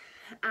online,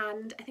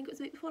 and I think it was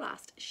the week before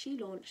last she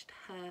launched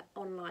her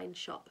online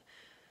shop,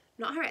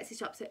 not her Etsy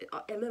shop, so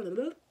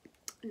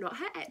not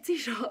her Etsy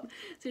shop,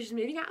 so she's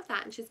moving out of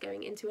that and she's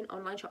going into an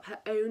online shop, her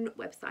own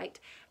website,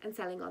 and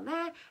selling on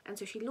there. And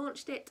so she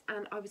launched it,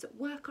 and I was at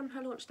work on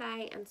her launch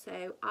day, and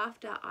so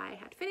after I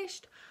had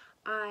finished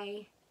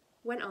I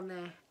went on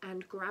there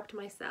and grabbed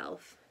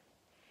myself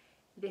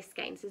this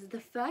skein. So this is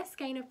the first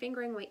skein of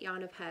fingering weight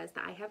yarn of hers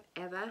that I have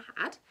ever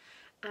had,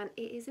 and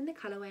it is in the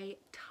colourway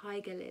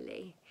Tiger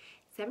Lily.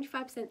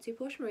 75%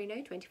 superwash merino,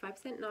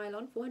 25%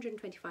 nylon,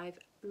 425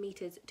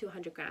 meters to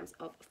 100 grams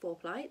of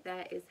 4-ply.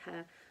 There is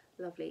her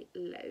lovely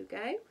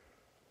logo,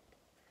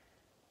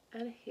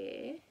 and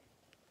here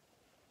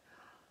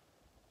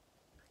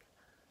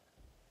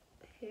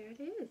it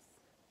is,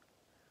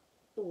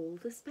 all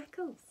the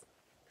speckles.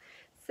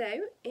 So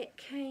it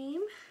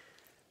came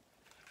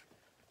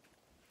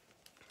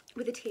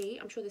with a tee.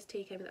 I'm sure this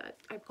tee came with it.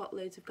 I've got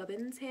loads of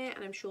gubbins here,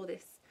 and I'm sure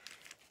this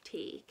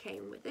tee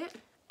came with it.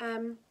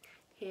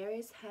 Here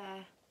is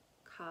her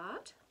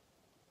card,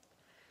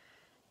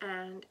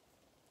 and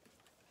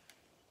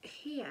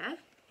here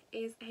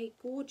is a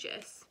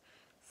gorgeous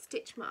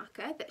stitch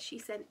marker that she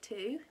sent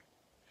to.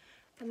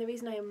 And the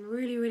reason I am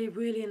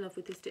really in love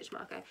with this stitch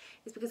marker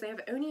is because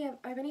I've only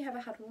ever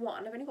had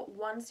one. I've only got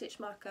one stitch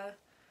marker,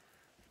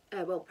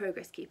 well,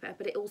 Progress Keeper,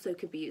 but it also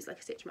could be used like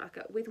a stitch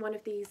marker with one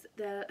of these.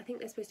 I think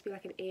they're supposed to be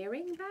like an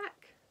earring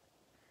back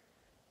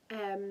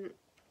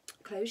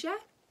closure.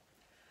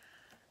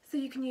 So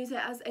you can use it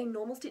as a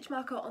normal stitch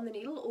marker on the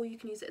needle, or you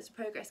can use it as a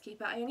Progress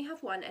Keeper. I only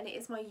have one, and it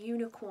is my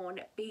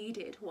unicorn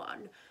beaded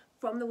one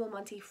from the Wool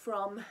Monty,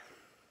 from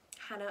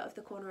Hannah of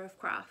the Corner of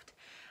Craft,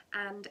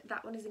 and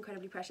that one is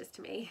incredibly precious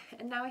to me.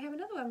 And now I have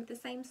another one with the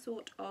same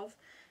sort of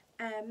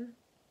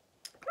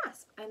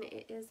clasp, and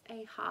it is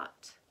a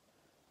heart.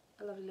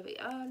 A lovely,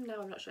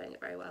 now I'm not showing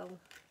it very well.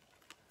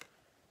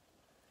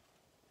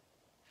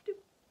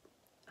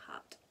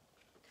 Heart.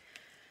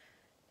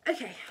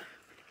 Okay.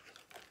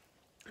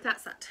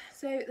 That's that.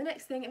 So the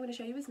next thing I'm going to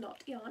show you is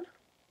not yarn.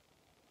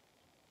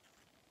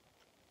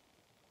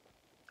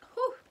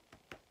 Whew.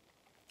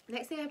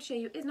 Next thing I have to show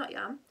you is not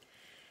yarn.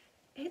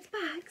 It's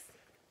bags,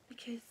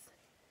 because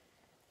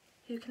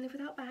who can live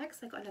without bags?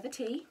 I got another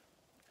tea.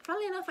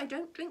 Funnily enough, I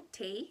don't drink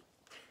tea.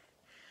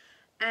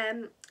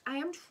 I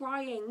am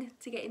trying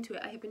to get into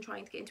it. I have been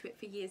trying to get into it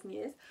for years and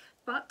years,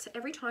 but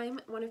every time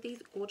one of these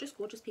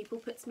gorgeous people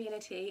puts me in a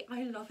tea,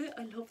 I love it.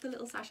 I love the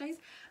little sachets.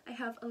 I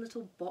have a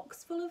little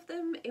box full of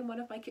them in one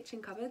of my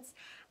kitchen cupboards,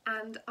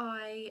 and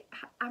I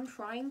am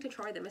trying to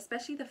try them,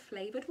 especially the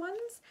flavoured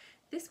ones.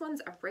 This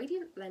one's a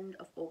radiant blend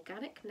of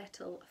organic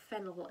nettle,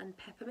 fennel and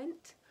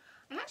peppermint.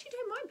 I actually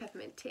don't mind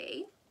peppermint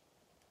tea,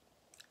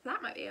 so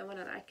that might be one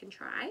that I can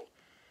try.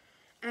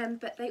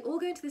 But they all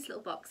go into this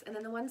little box, and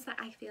then the ones that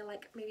I feel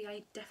like maybe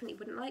I definitely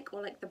wouldn't like,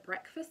 or like the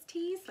breakfast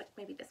teas, like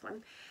maybe this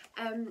one,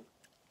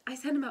 I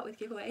send them out with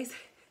giveaways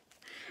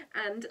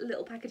and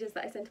little packages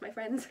that I send to my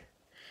friends.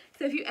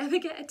 So if you ever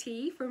get a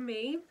tea from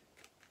me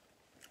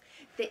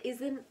that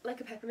isn't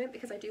like a peppermint,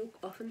 because I do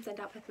often send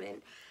out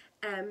peppermint,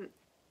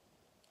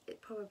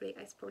 it's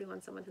probably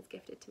one someone has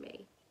gifted to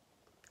me.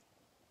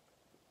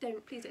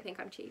 Please don't think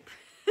I'm cheap.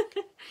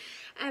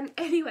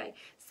 Anyway,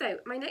 so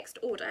my next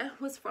order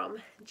was from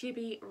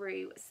Jibby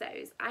Roo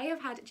Sews. I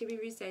have had Jibby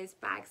Roo Sews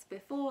bags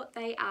before.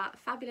 They are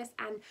fabulous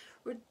and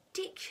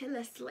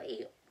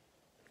ridiculously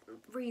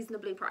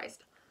reasonably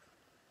priced.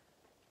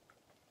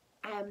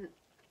 I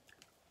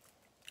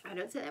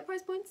don't set their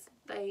price points.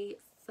 They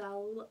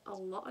sell a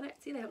lot on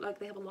Etsy. They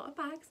have a lot of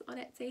bags on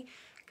Etsy.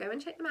 Go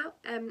and check them out.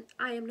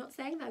 I am not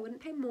saying that I wouldn't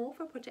pay more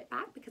for a project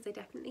bag, because I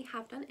definitely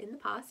have done in the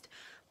past.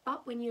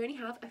 But when you only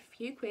have a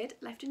few quid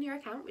left in your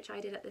account, which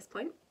I did at this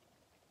point,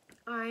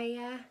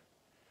 I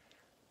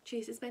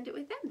choose to spend it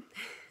with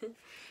them.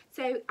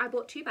 So I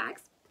bought 2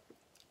 bags.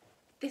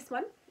 This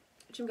one,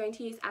 which I'm going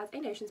to use as a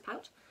notions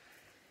pouch.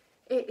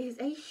 It is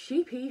a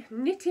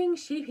knitting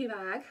sheepy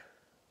bag.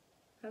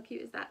 How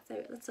cute is that?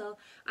 So little,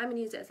 I'm going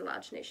to use it as a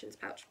large notions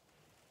pouch.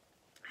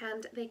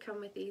 And they come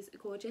with these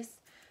gorgeous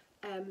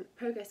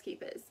Progress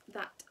Keepers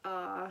that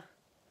are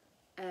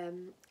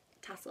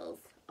tassels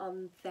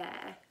on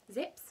their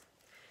zips,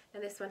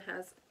 and this one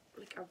has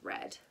like a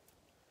red,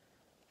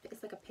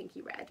 it's like a pinky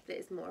red, but it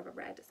is more of a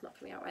red, it's not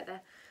coming out right there,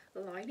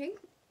 lining.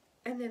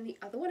 And then the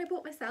other one I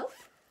bought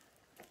myself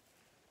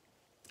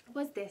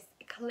was this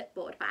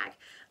clipboard bag.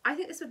 I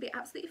think this would be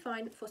absolutely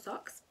fine for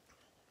socks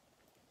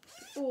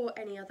or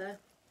any other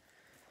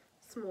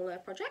smaller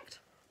project.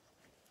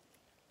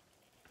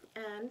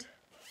 And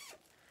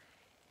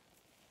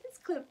it's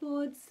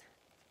clipboards.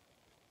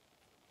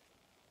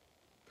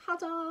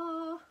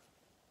 Ta-da!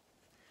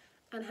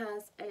 And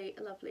has a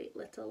lovely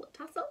little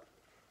tassel.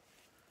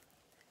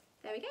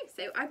 There we go.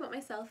 So I bought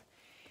myself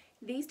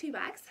these 2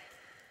 bags,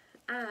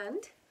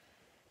 and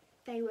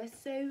they were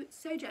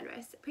so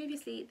generous.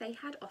 Previously they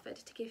had offered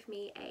to give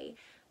me a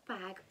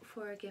bag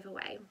for a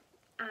giveaway,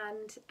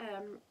 and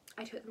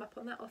I took them up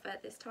on that offer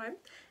this time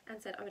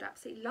and said I would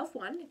absolutely love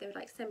one if they would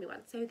like to send me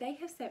one. So they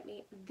have sent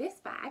me this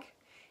bag.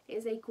 It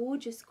is a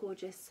gorgeous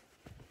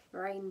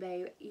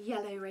rainbow,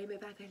 yellow rainbow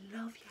bag. I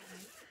love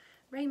yellow.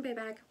 Rainbow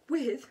bag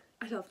with,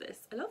 I love this,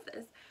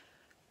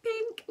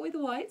 pink with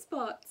white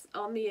spots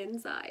on the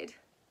inside.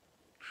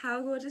 How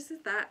gorgeous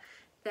is that?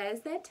 There's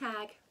their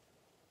tag.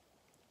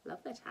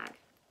 Love their tag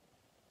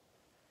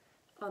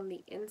on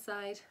the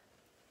inside.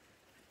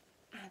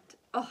 And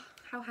oh,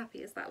 how happy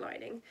is that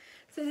lining?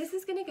 So this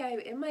is going to go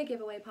in my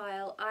giveaway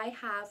pile. I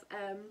have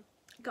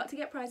got to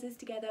get prizes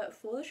together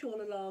for the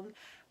shawl along,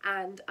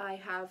 and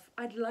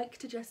I'd like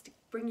to just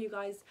bring you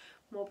guys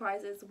more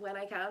prizes when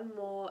I can,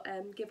 more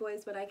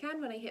giveaways when I can,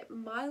 when I hit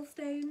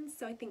milestones.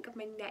 So I think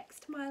my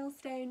next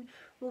milestone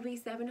will be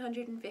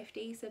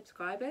 750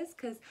 subscribers,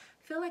 because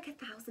I feel like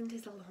 1,000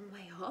 is a long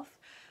way off.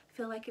 I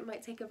feel like it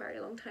might take a very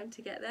long time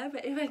to get there,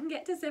 but if I can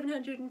get to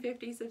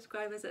 750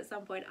 subscribers at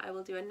some point, I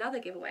will do another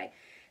giveaway.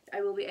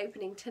 I will be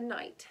opening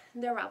tonight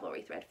the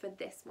Ravelry thread for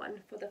this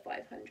one, for the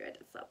 500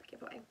 sub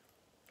giveaway.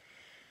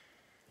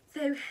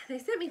 So they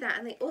sent me that,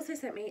 and they also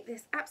sent me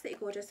this absolutely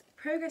gorgeous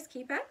Progress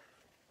Keeper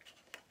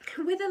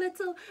with a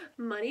little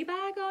money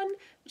bag on,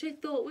 which I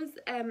thought was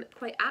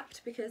quite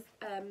apt, because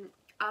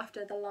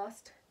after the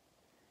last,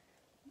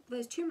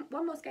 there's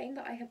one more skein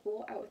that I have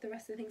bought out of the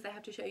rest of the things I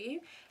have to show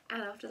you,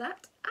 and after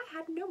that I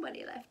had no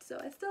money left, so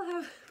I still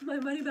have my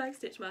money bag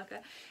stitch marker,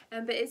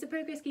 but it's a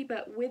Progress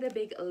Keeper with a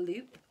big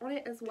loop on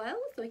it as well,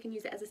 so I can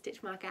use it as a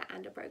stitch marker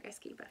and a Progress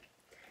Keeper.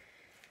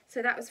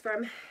 So that was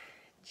from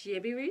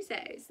Jibby Roo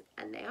Sews,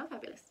 and they are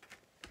fabulous.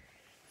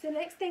 So the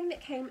next thing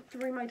that came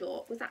through my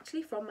door was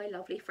actually from my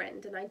lovely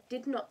friend, and I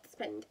did not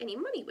spend any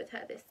money with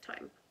her this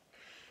time.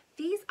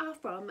 These are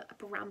from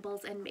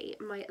Brambles and Me,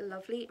 my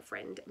lovely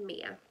friend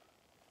Mia.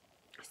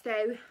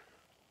 So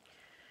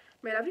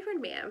my lovely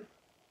friend Mia,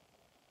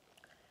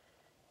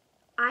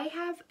 I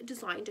have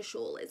designed a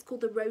shawl. It's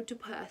called the Road to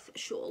Perth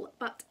shawl,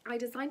 but I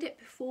designed it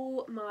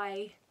before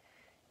my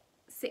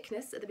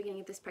sickness at the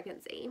beginning of this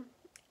pregnancy,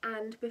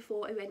 and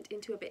before I went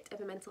into a bit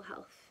of a mental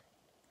health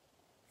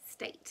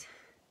state,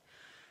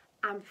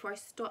 and before I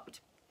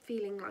stopped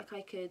feeling like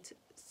I could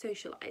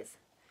socialise.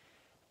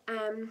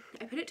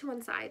 I put it to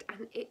one side,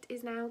 and it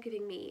is now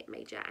giving me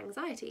major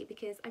anxiety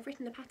because I've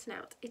written the pattern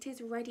out. It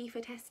is ready for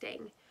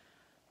testing,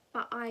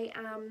 but I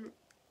am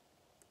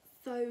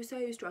so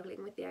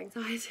struggling with the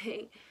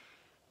anxiety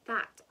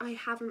that I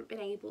haven't been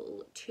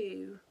able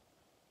to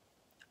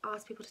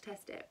ask people to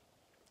test it.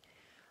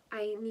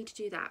 I need to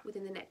do that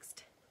within the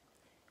next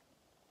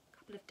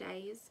couple of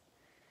days.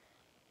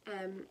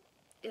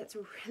 It's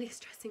really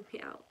stressing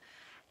me out.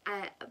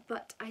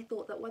 But I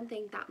thought that one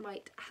thing that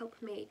might help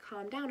me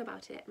calm down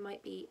about it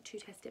might be to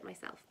test it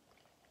myself.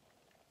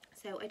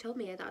 So I told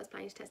Mia that I was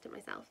planning to test it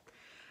myself,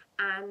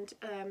 and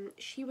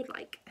she would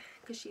like,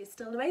 because she is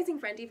still an amazing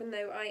friend, even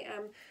though I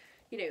am,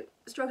 you know,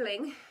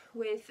 struggling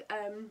with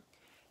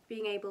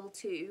being able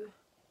to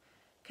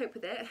cope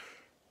with it,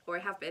 or I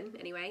have been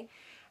anyway,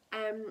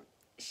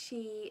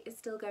 she is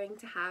still going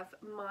to have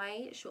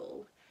my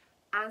shawl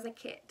as a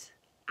kit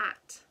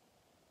at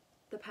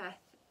the Perth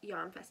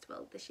Yarn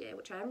Festival this year,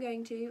 which I am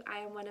going to. I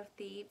am one of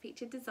the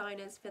featured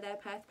designers for their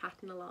Perth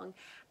pattern along,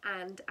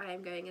 and I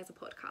am going as a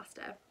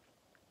podcaster.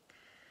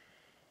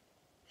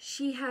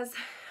 She has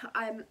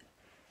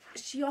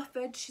she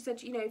offered, she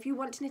said, you know, if you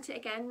want to knit it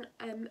again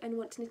and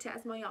want to knit it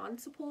as my yarn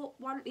support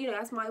one, you know,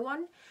 as my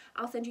one,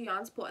 I'll send you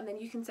yarn support, and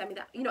then you can send me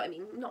that, you know what I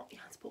mean, not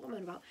yarn support, what am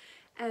I about?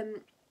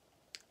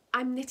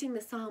 I'm knitting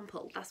the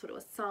sample, that's what it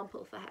was,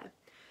 sample for her.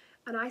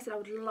 And I said I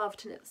would love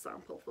to knit the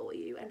sample for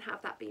you and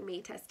have that be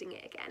me testing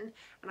it again.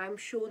 And I'm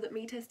sure that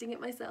me testing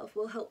it myself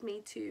will help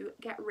me to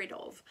get rid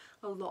of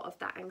a lot of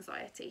that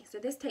anxiety. So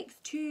this takes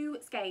 2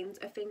 skeins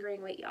of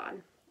fingering weight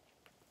yarn.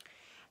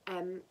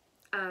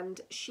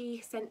 And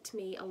she sent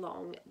me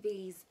along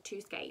these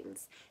 2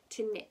 skeins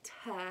to knit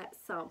her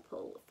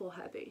sample for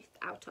her booth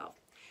out of.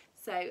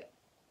 So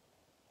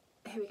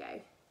here we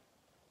go.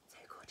 So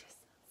gorgeous.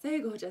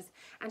 So gorgeous.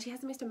 And she has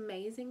the most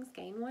amazing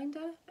skein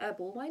winder,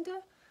 ball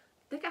winder.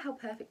 Look at how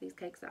perfect these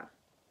cakes are.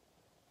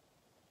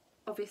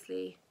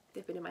 Obviously,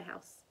 they've been in my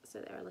house, so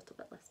they're a little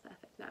bit less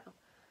perfect now.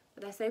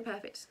 But they're so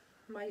perfect.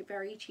 My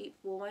very cheap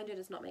ball winder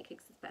does not make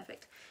cakes as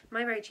perfect.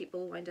 My very cheap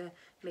ball winder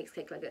makes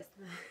cake like this.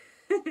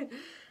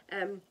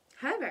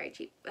 Her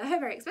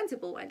very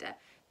expensive ball winder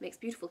makes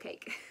beautiful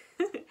cake.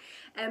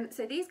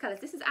 So these colours,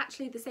 this is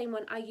actually the same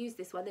one I use,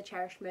 this one, the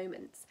Cherished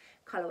Moments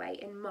colourway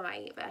in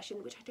my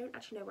version, which I don't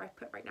actually know where I've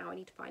put right now. I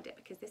need to find it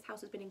because this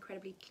house has been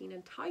incredibly clean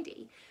and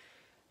tidy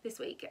this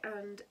week,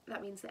 and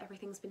that means that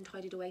everything's been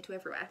tidied away to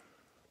everywhere.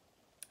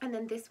 And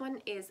then this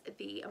one is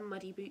the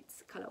Muddy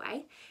Boots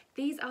colourway.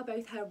 These are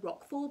both her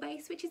Rockfall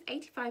base, which is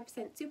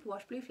 85%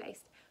 superwash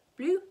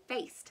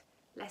blue-faced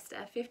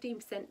Leicester,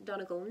 15%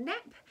 Donegal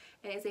nep,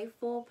 and it's a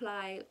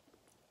 4-ply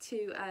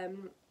to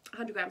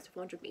 100 grams to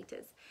 400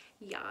 meters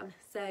yarn.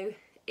 So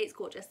it's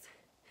gorgeous,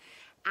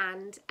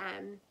 and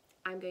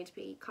I'm going to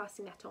be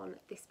casting that on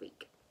this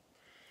week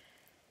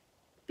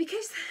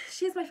because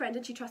she is my friend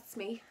and she trusts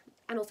me,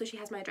 and also she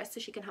has my address so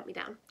she can hunt me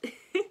down.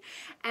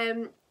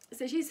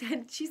 So she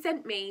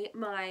sent me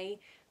my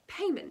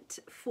payment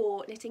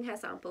for knitting her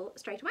sample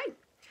straight away.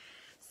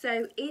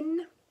 So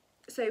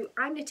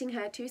I'm knitting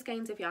her 2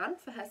 skeins of yarn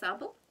for her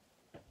sample.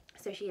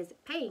 So she is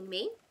paying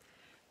me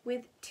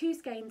with 2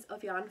 skeins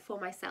of yarn for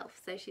myself.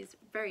 So she's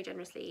very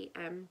generously,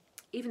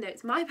 even though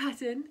it's my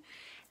pattern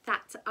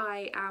that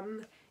I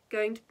am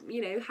going to,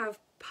 you know, have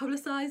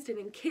publicised and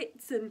in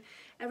kits and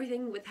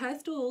everything with her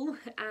stall,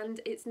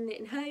 and it's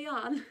knitting her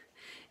yarn,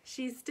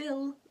 she's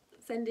still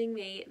sending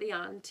me the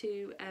yarn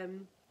to,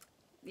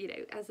 you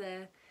know, as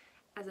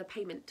a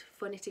payment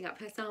for knitting up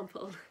her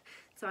sample.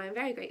 So I'm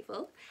very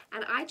grateful,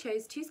 and I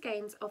chose 2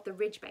 skeins of the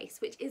Ridge base,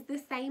 which is the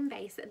same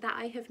base that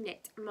I have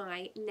knit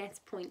my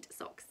Nest Point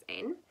socks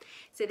in.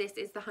 So this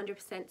is the 100%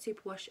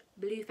 superwash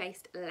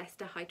blue-faced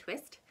Leicester high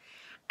twist,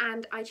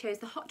 and I chose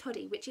the Hot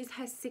Toddy, which is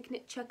her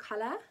signature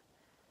colour,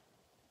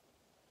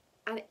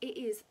 and it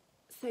is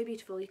so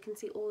beautiful. You can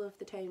see all of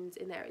the tones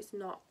in there. It's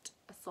not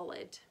a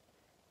solid.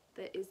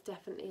 There is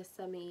definitely a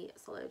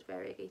semi-solid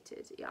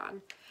variegated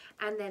yarn.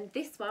 And then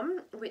this one,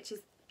 which is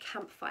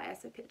Campfire,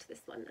 so I picked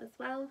this one as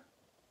well.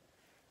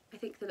 I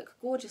think they look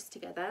gorgeous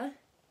together,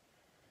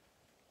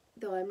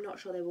 though I'm not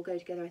sure they will go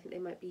together. I think they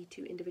might be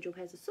 2 individual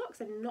pairs of socks.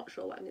 I'm not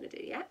sure what I'm going to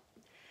do yet.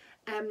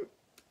 I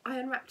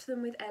unwrapped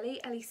them with Ellie.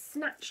 Ellie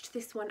snatched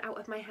this one out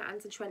of my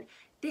hands and she went,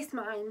 "This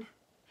mine,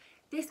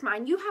 this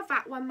mine, you have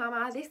that one,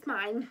 Mama, this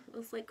mine." I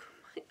was like,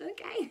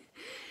 okay.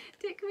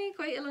 Took me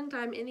quite a long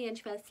time. In the end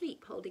she fell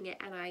asleep holding it,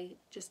 and I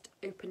just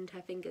opened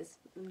her fingers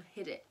and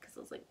hid it because I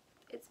was like,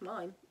 it's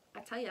mine. I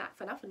tell you that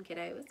for nothing,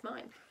 kiddo, it's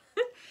mine.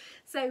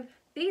 So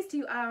these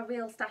 2 are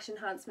real stash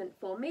enhancement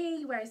for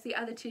me, whereas the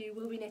other 2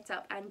 will be knit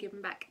up and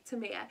given back to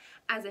Mia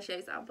as a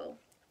show sample.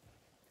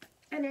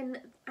 And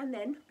then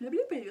blah,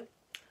 blah, blah.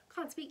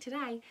 Can't speak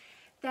today.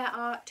 There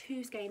are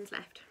 2 skeins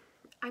left.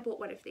 I bought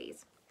one of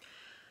these.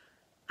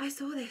 I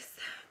saw this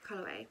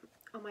colourway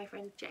on my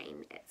friend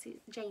Jane's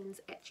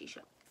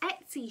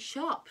Etsy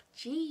shop.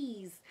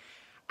 Jeez.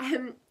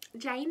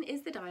 Jane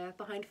is the dyer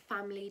behind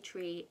Family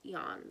Tree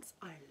Yarns.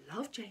 I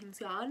love Jane's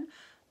yarn.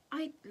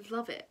 I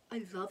love it.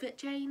 I love it,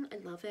 Jane. I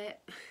love it.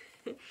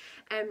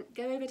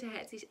 Go over to her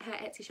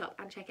Etsy shop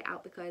and check it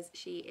out because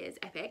she is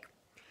epic.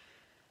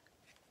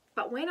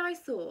 But when I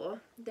saw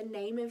the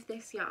name of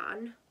this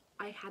yarn,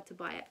 I had to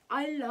buy it.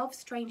 I love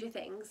Stranger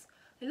Things.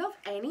 I love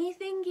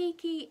anything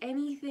geeky,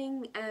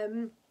 anything,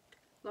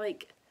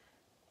 like,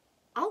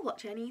 I'll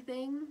watch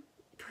anything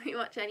pretty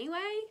much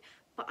anyway,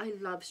 but I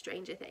love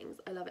Stranger Things.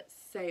 I love it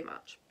so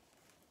much.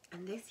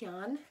 And this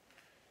yarn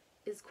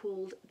is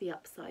called The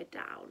Upside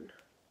Down.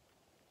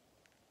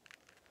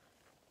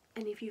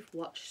 And if you've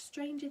watched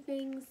Stranger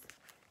Things,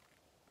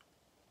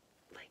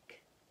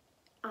 like,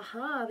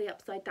 The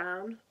Upside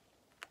Down,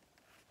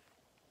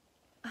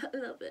 I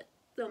love it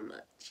so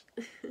much.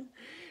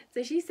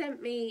 So she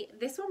sent me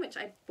this one, which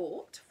I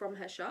bought from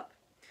her shop.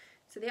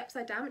 So the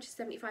Upside Down, which is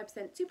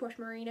 75% superwash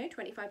merino,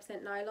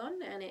 25%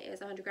 nylon, and it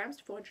is 100 grams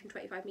to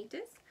 425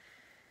 meters.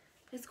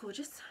 It's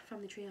gorgeous,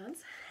 Family Tree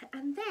Yarns.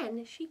 And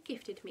then she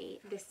gifted me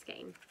this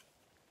skein.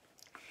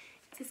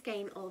 It's a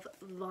skein of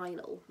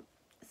vinyl.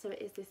 So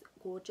it is this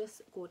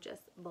gorgeous, gorgeous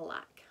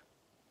black.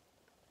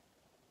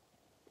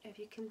 If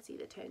you can see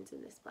the tones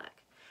in this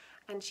black.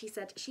 And she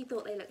said she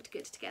thought they looked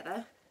good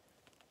together.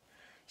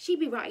 She'd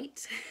be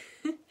right.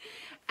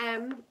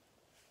 Here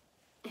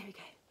we go.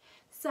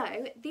 So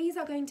these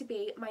are going to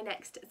be my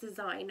next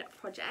design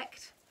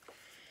project.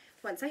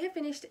 Once I have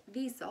finished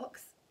these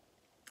socks,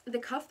 the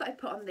cuff that I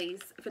put on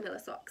these vanilla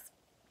socks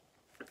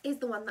is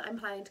the one that I'm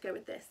planning to go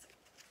with this.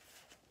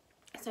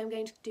 So I'm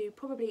going to do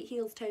probably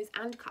heels, toes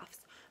and cuffs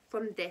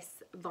from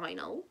this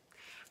vinyl,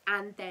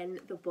 and then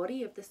the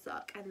body of the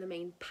sock and the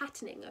main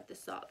patterning of the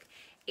sock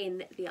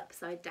in the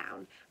Upside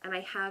Down. And I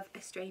have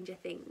a Stranger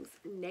Things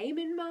name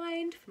in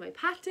mind for my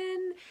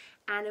pattern,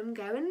 and I'm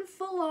going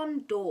full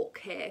on dork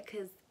here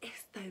because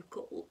it's so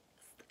cool.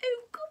 So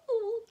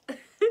cool.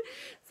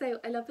 So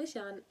I love this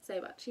yarn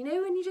so much. You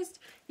know when you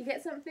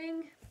get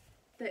something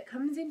that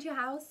comes into your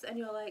house and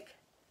you're like,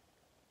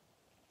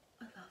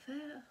 I love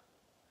it.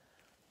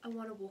 I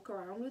want to walk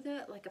around with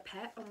it like a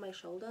pet on my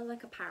shoulder,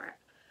 like a parrot.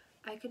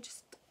 I could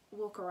just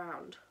walk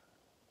around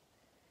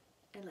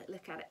and like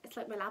look at it. It's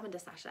like my lavender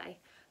sachet.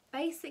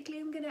 Basically,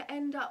 I'm going to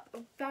end up a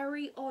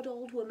very odd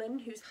old woman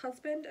whose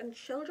husband and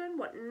children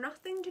want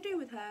nothing to do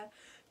with her,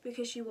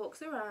 because she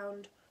walks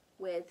around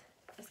with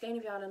a skein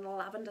of yarn and a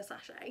lavender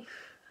sachet.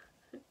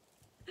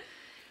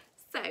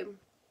 So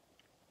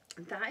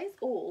that is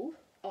all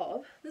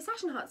of the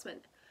sash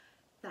enhancement.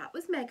 That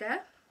was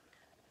mega.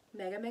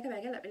 Let me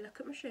look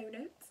at my show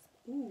notes.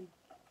 Ooh.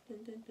 Dun,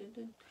 dun,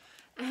 dun,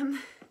 dun.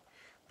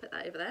 Put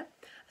that over there.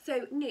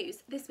 So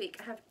news this week,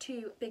 I have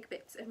two big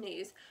bits of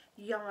news,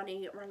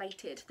 yarny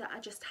related, that I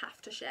just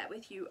have to share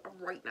with you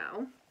right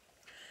now.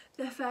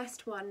 The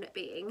first one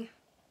being,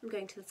 I'm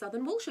going to the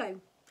Southern Wool Show.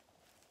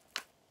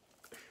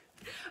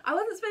 I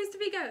wasn't supposed to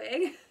be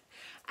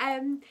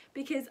going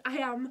because I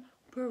am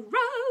broke.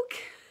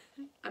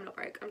 I'm not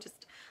broke, I'm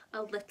just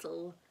a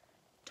little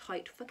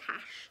tight for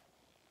cash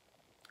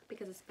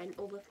because I spent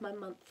all of my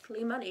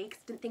monthly money because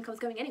I didn't think I was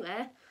going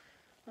anywhere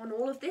on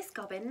all of this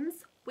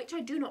gubbins, which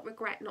I do not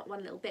regret, not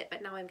one little bit,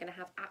 but now I'm going to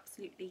have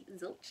absolutely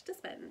zilch to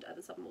spend at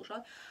the Southern Wool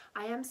Show.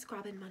 I am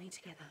scrabbing money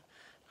together,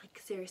 like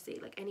seriously,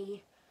 like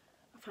I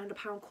found a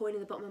 £1 coin in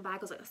the bottom of my bag.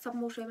 I was like,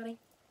 Southern Wool Show money,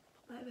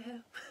 pop that over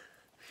here.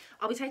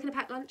 I'll be taking a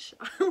packed lunch.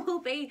 I will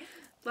be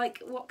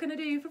like, what can I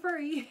do for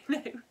free?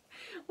 No,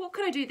 what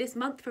can I do this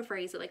month for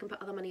free so that I can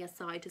put other money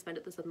aside to spend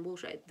at the Southern Wool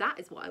Show? That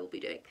is what I will be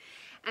doing.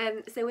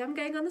 So I'm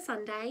going on the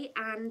Sunday,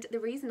 and the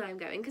reason I'm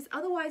going, because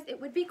otherwise it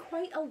would be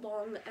quite a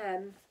long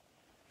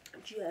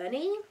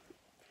journey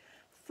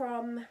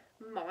from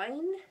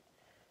mine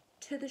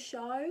to the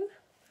show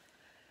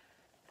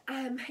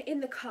in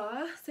the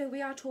car. So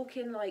we are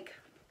talking like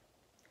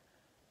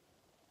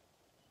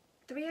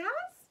 3 hours,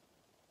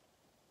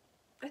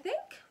 I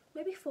think,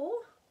 maybe 4,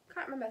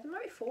 can't remember, it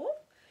might be 4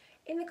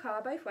 in the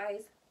car both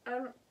ways.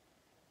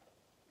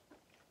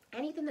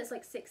 Anything that's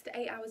like 6 to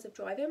 8 hours of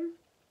driving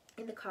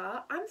in the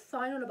car, I'm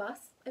fine on a bus.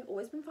 I've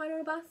always been fine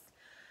on a bus,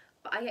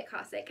 but I get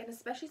car sick, and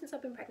especially since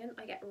I've been pregnant,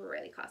 I get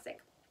really car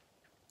sick.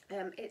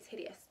 It's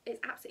hideous,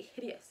 it's absolutely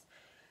hideous,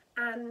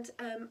 and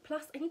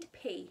plus I need to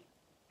pee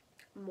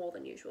more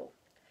than usual.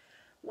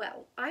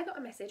 Well, I got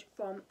a message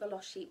from the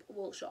Lost Sheep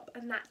Wool Shop,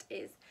 and that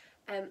is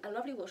a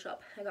lovely wool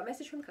shop. I got a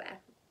message from Claire,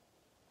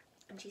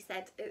 and she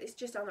said it's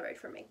just down the road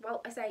from me.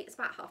 Well, I say it's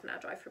about half an hour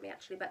drive from me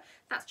actually, but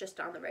that's just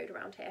down the road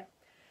around here.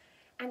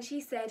 And she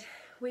said,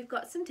 we've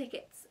got some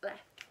tickets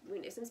left, we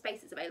know some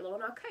spaces available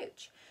on our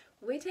coach.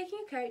 We're taking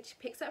a coach,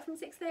 picks up from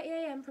 6:30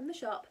 AM from the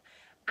shop,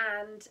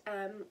 and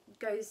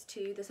goes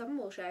to the Southern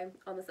Wool Show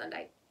on the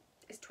Sunday.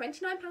 It's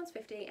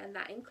 £29.50, and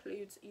that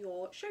includes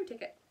your show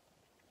ticket.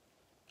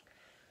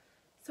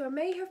 So I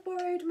may have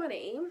borrowed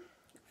money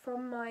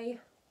from my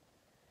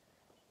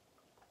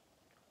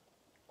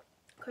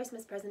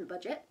Christmas present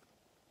budget.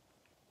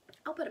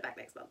 I'll put it back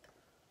next month.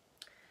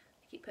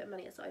 I keep putting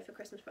money aside for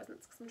Christmas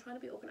presents because I'm trying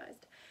to be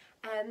organised.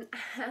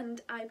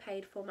 And I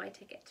paid for my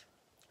ticket.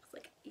 I was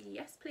like,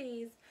 yes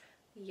please,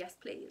 yes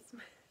please.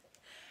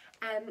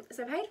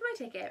 So I paid for my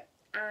ticket,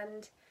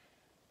 and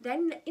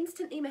then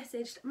instantly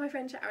messaged my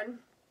friend Sharon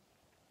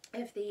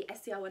of the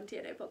SCR1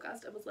 TNO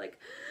podcast and was like,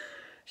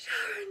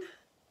 Sharon,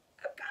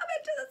 I'm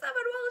coming to the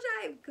Southern Wool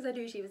Show, because I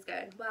knew she was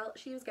going. Well,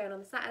 she was going on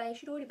the Saturday,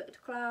 she'd already booked a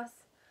class.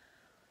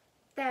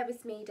 There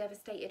was me,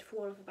 devastated for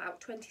all of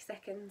about 20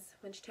 seconds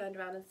when she turned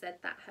around and said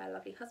that her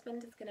lovely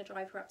husband is going to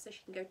drive her up so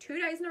she can go 2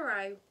 days in a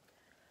row.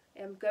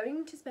 I'm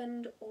going to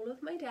spend all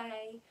of my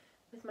day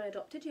with my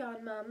adopted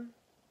yarn mum.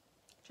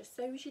 Just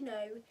so as you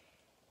know,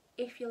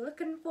 if you're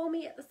looking for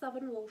me at the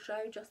Southern Wool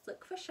Show, just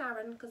look for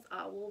Sharon, because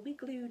I will be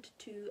glued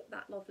to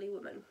that lovely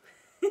woman.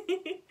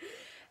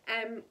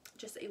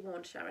 Just so you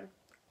warned, Sharon.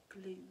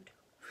 Glued.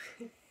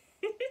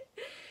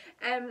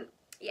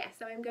 Yeah,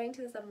 so I'm going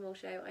to the Southern Wool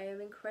Show. I am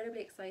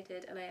incredibly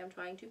excited, and I am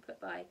trying to put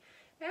by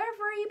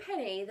every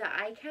penny that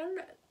I can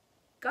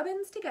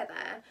gubbins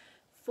together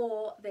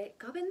for the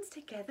gubbins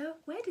together.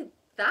 Where did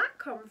that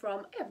come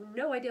from? I have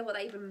no idea what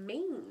that even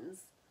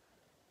means.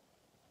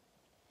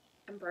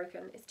 I'm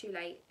broken. It's too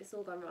late. It's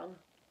all gone wrong.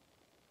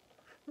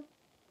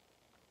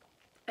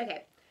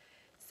 Okay,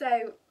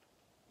 so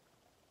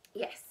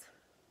yes,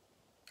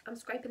 I'm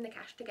scraping the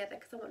cash together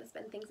because I want to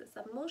spend things at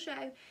Southern Wool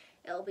Show.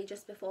 It'll be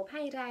just before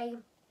payday,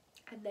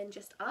 and then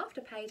just after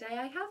payday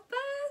I have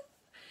birth.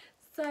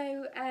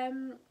 So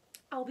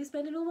I'll be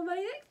spending all my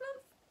money next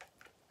month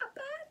at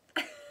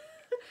birth.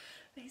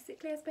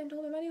 Basically I spend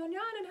all my money on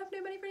yarn and have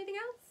no money for anything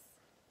else.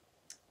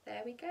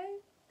 There we go.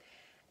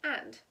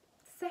 And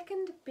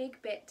second big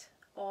bit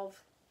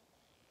of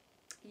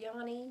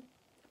yarny,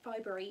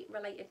 fibery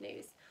related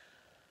news.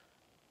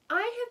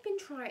 I've been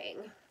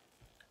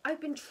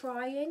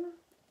trying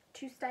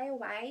to stay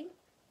away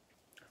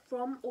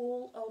from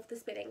all of the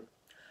spinning.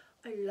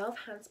 I love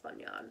hand spun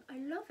yarn. I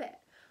love it.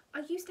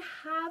 I used to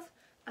have,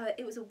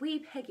 it was a wee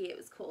Peggy it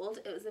was called.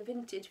 It was a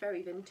vintage,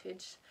 very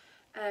vintage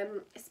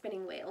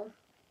spinning wheel.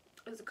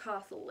 It was a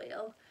castle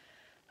wheel.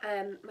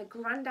 My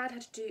granddad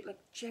had to do, like,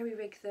 jerry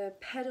rig the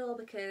pedal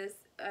because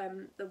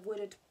the wood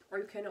had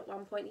broken at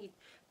one point. He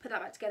put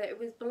that back together.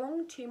 It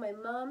belonged to my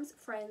mum's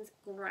friend's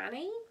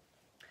granny,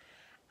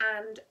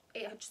 and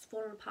it had just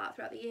fallen apart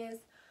throughout the years.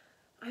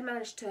 I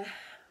managed to,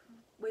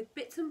 with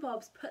bits and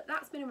bobs, put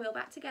that spinning wheel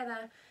back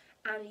together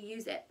and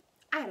use it.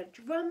 I had a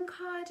drum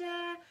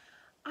carder.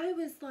 I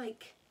was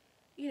like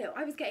you know,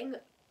 I was getting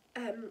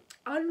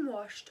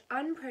unwashed,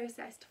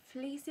 unprocessed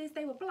fleeces.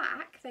 They were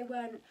black, they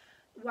weren't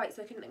white,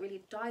 so I couldn't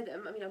really dye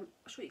them. I mean, I'm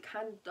sure you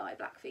can dye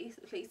black fleece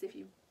if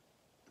you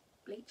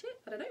bleach it.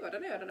 I don't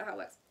know how it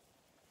works.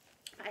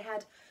 I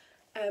had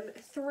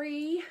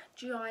 3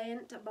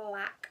 giant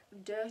black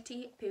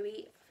dirty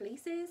pooey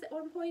fleeces at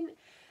one point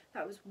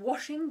that I was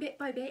washing bit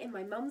by bit in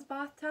my mum's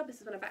bathtub.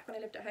 This is back when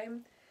I lived at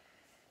home.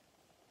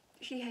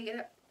 She hated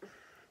it.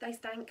 They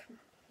stank.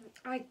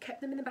 I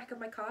kept them in the back of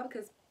my car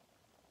because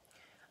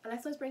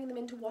unless I was bringing them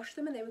in to wash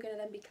them and they were going to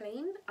then be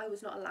clean, I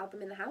was not allowed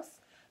them in the house.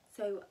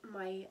 So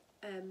my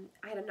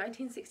I had a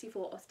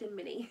 1964 Austin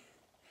Mini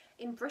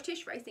in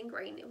British racing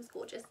green. It was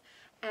gorgeous,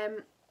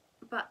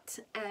 but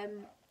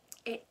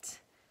it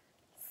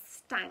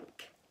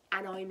stank,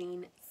 and I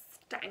mean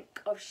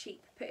stank, of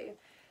sheep poo,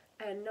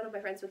 and none of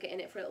my friends were getting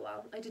it for a little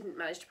while. I didn't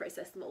manage to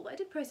process them all, but I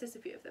did process a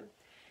few of them.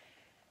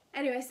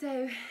 Anyway,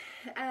 so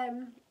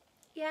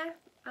yeah,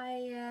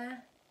 I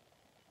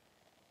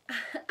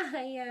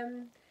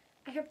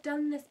have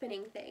done the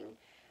spinning thing.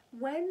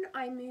 When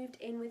I moved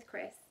in with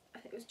Chris, I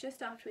think it was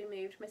just after we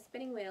moved, my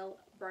spinning wheel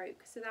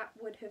broke, so that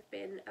would have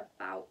been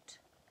about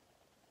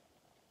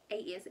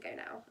 8 years ago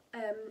now.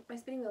 My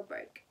spinning wheel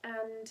broke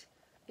and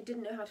I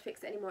didn't know how to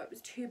fix it anymore. It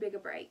was too big a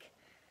break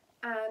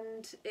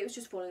and it was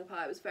just falling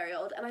apart. It was very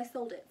old, and I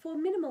sold it for a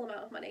minimal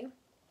amount of money,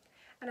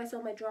 and I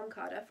sold my drum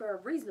carder for a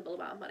reasonable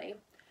amount of money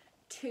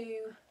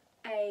to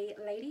a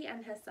lady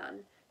and her son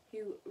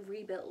who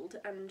rebuild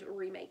and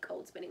remake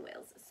old spinning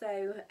wheels.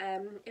 So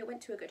it went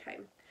to a good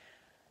home.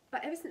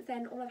 But ever since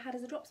then, all I've had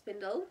is a drop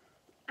spindle,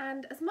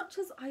 and as much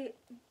as I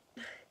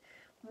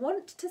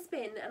want to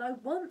spin and I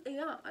want the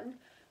yarn,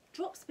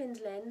 drop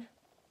spindling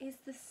is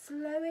the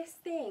slowest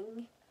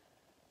thing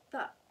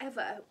that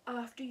ever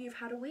after you've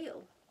had a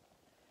wheel.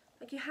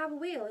 Like, you have a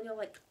wheel and you're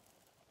like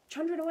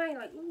chundering away,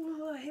 like,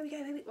 ooh, here we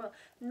go, here we go. Well,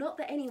 not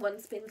that anyone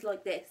spins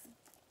like this.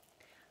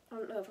 I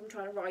don't know if I'm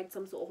trying to ride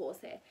some sort of horse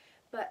here,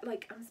 but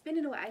like, I'm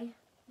spinning away.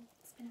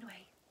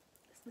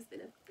 That's my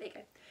spinner. There you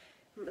go.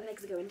 My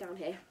legs are going down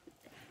here.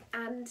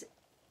 And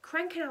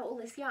cranking out all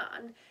this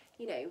yarn,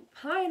 you know,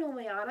 plying all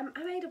my yarn.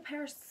 I made a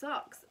pair of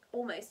socks,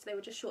 almost. They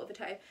were just short of a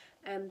toe,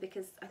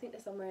 because I think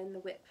they're somewhere in the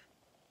whip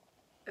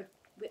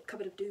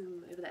cupboard of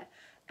doom over there.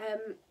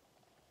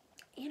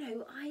 You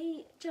know,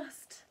 I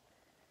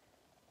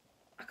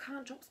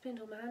can't drop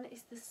spindle, man.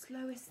 It's the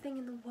slowest thing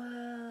in the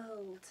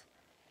world.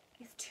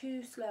 It's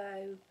too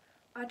slow.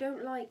 I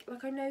don't like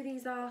I know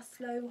these are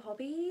slow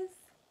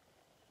hobbies,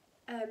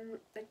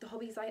 like the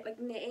hobbies like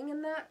knitting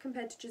and that,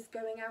 compared to just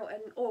going out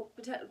and, or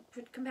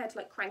compared to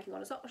like cranking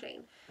on a sock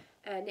machine.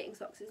 Knitting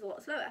socks is a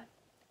lot slower.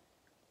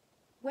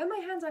 When my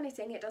hands are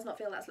knitting, it does not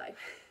feel that slow.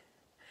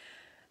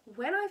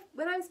 When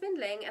I'm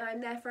spindling and I'm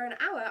there for an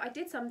hour, I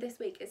did some this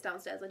week, it's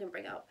downstairs, I didn't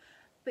bring it up,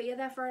 but you're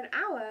there for an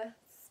hour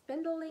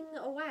spindling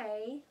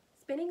away,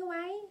 spinning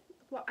away,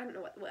 what, I don't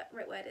know what the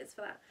right word is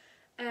for that,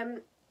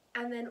 and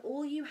then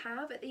all you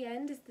have at the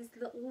end is this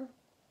little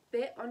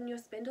bit on your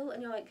spindle,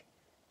 and you're like,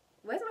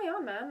 where's my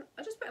yarn, man?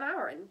 I just put an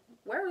hour in.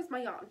 Where is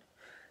my yarn?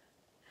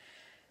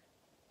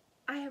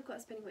 I have got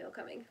a spinning wheel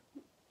coming.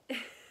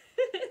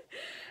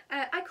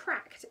 I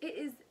cracked. It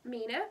is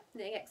Mina,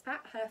 Knitting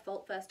Expat, her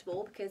fault first of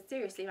all, because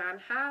seriously, man,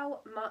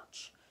 how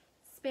much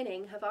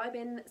spinning have I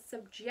been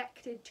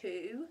subjected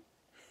to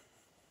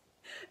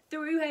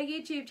through her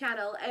YouTube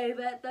channel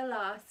over the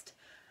last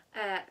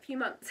few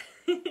months?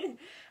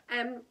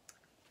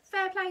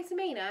 Fair play to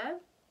Mina.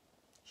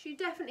 She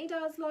definitely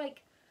does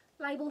like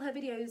label her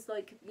videos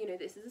like, you know,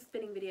 this is a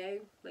spinning video,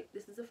 like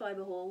this is a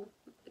fibre haul,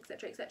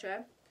 etc,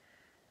 etc.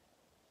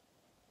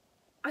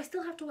 I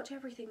still have to watch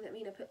everything that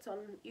Mina puts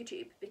on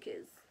YouTube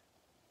because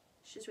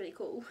she's really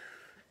cool.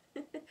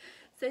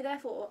 So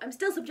therefore I'm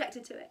still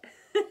subjected to it.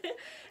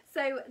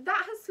 So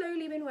that has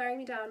slowly been wearing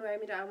me down.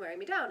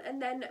 And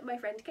then my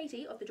friend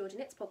Katie of the Geordie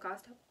Knits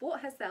podcast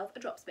bought herself a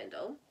drop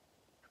spindle.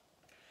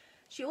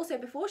 She also,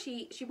 before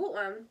she bought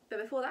one,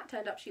 but before that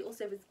turned up, she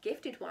also was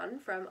gifted one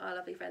from our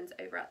lovely friends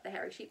over at the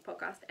Hairy Sheep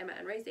podcast, Emma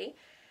and Rosie.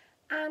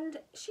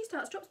 And she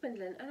starts drop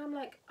spindling, and I'm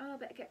like, oh, I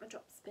better get my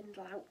drop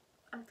spindle out.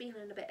 I'm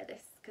feeling a bit of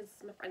this because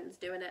my friend's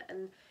doing it,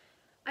 and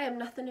I am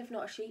nothing if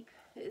not a sheep.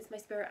 It is my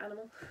spirit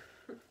animal.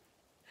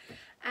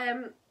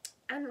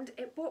 And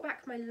it brought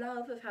back my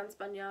love of hand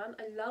spun yarn.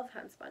 I love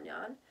hand spun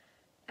yarn,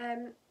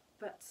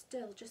 but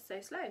still just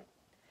so slow.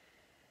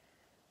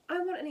 I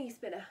want an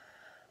e-spinner.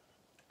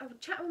 I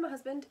would chat with my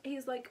husband.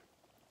 He's like,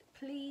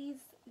 please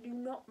do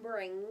not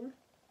bring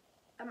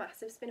a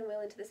massive spinning wheel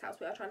into this house.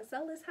 We are trying to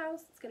sell this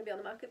house. It's going to be on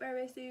the market very,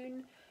 very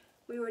soon.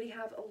 We already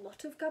have a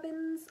lot of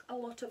gubbins. A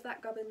lot of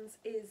that gubbins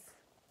is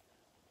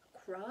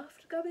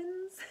craft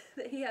gubbins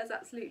that he has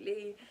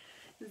absolutely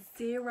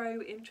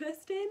zero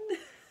interest in.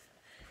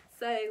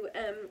 So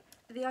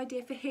the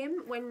idea for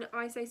him, when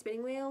I say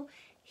spinning wheel,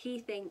 he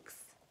thinks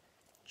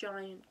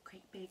giant,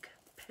 great big,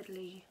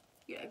 pedally,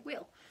 you know,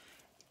 wheel.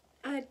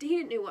 He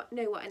didn't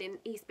know what an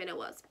e-spinner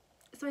was,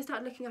 so I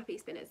started looking up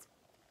e-spinners.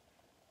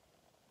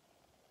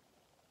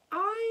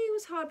 I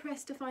was hard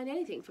pressed to find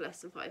anything for less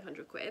than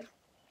 500 quid.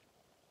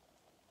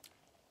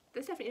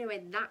 there's definitely no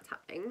way that's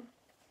happening.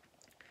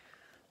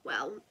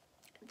 Well,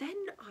 then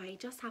I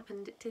just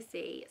happened to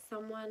see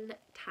someone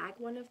tag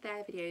one of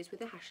their videos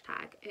with a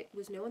hashtag. It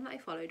was no one that I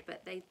followed,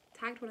 but they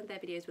tagged one of their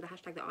videos with a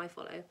hashtag that I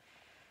follow,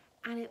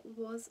 and it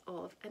was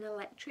of an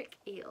electric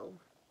eel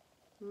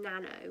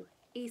nano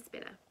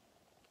e-spinner,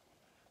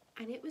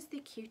 and it was the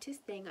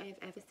cutest thing I have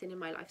ever seen in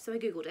my life. So I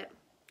googled it,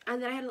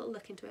 and then I had a little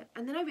look into it,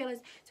 and then I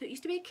realised, so it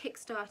used to be a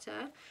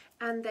Kickstarter,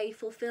 and they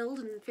fulfilled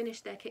and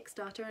finished their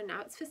Kickstarter, and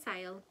now it's for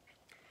sale,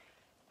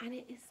 and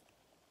it is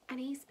an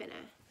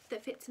e-spinner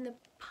that fits in the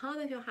palm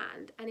of your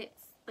hand, and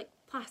it's like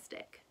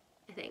plastic,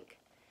 I think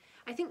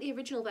the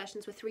original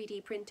versions were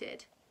 3D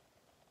printed.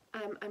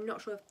 I'm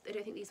not sure if, I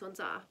don't think these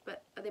ones are,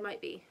 but they might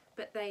be,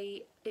 but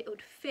it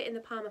would fit in the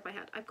palm of my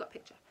hand. I've got a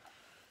picture,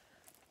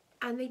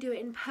 and they do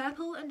it in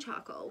purple and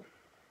charcoal,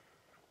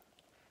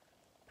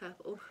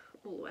 purple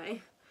all the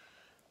way,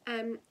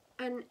 and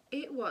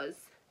it was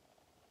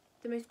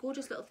the most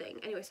gorgeous little thing.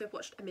 Anyway, so I've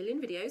watched a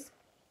million videos,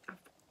 I've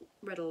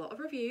read a lot of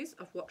reviews,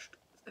 I've watched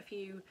a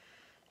few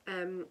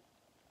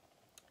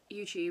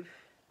YouTube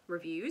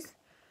reviews.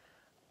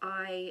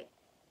 I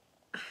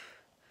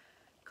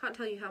can't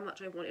tell you how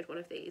much I wanted one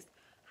of these.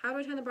 How do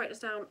I turn the brightness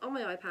down on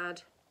my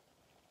iPad?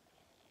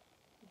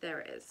 There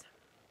it is.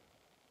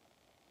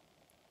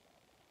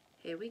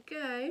 Here we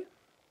go.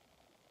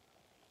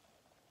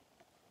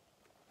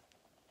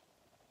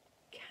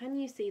 Can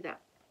you see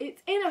that?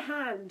 It's in a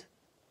hand.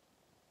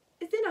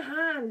 It's in a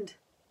hand.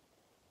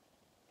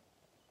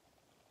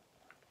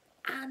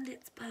 And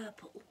it's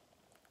purple.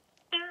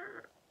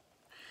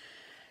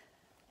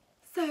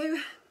 So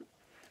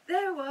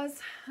there it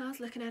was. I was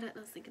looking at it and I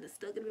was thinking it's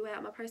still going to be way out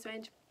of my price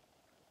range,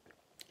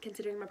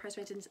 considering my price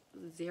range is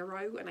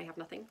 0 and I have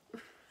nothing.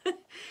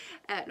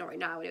 Not right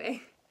now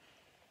anyway.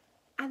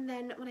 And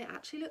then when I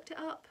actually looked it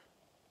up,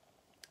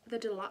 the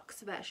deluxe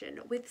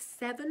version with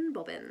 7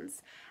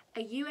 bobbins,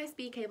 a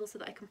USB cable so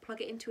that I can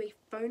plug it into a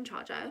phone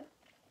charger,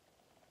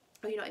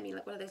 or you know what I mean,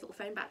 like one of those little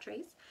phone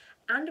batteries,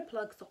 and a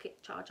plug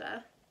socket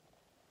charger,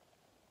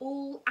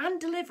 all, and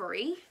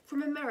delivery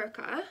from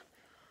America,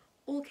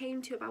 all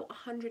came to about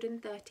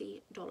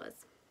 $130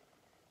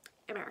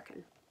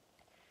 American.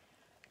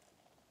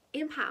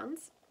 In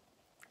pounds,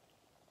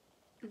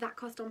 that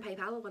cost on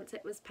PayPal once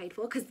it was paid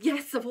for, because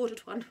yes, I've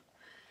ordered one.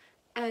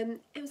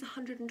 It was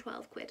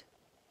 112 quid.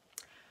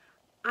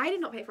 I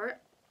did not pay for it.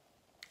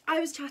 I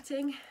was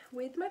chatting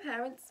with my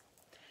parents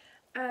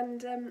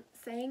and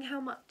saying how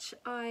much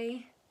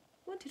I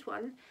wanted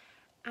one,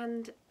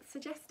 and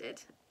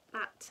suggested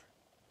that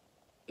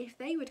if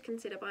they would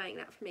consider buying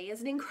that for me as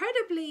an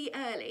incredibly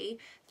early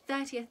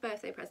 30th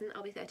birthday present,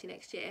 I'll be 30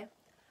 next year,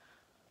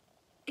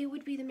 it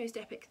would be the most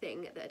epic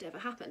thing that had ever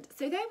happened.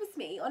 So there was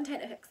me on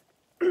tenterhooks,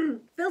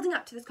 building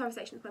up to this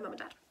conversation with my mum and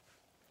dad,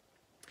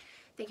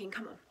 thinking,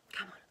 come on,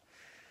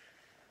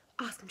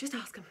 ask them, just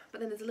ask them. But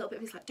then there's a little bit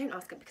of me like, don't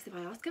ask them, because if I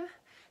ask them,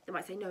 they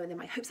might say no, and then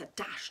my hopes are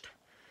dashed.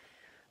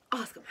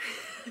 Ask them,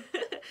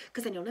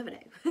 because then you'll never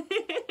know.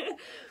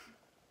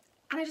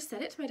 And I just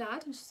said it to my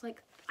dad, and just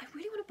like, I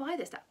really want to buy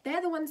this.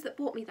 They're the ones that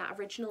bought me that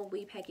original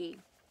Wee Peggy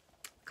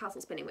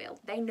castle spinning wheel.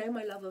 They know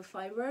my love of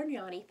fibre and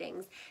yarny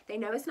things. They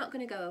know it's not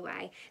going to go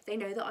away. They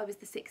know that I was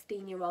the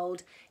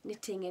 16-year-old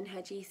knitting in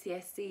her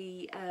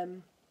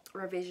GCSE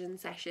revision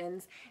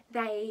sessions.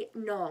 They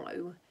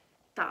know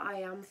that I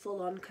am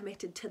full on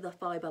committed to the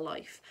fibre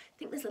life. I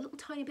think there's a little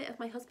tiny bit of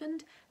my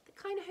husband that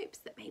kind of hopes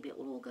that maybe it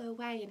will all go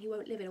away and he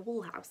won't live in a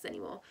wool house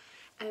anymore.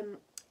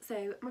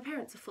 So my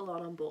parents are full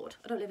on board.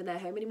 I don't live in their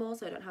home anymore,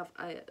 so I don't have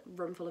a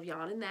room full of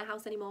yarn in their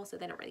house anymore, so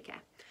they don't really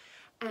care.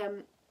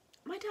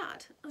 My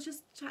dad, I was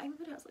just chatting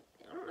with my dad, I was like,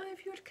 I don't know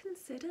if you would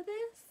consider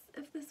this,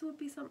 if this would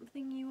be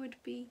something you would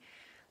be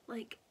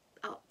like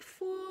up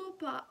for,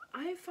 but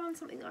I found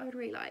something that I would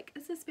really like.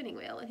 It's a spinning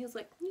wheel. And he was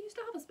like, you used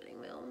to have a spinning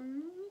wheel,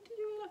 did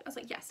you really like it? I was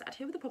like, yes Dad,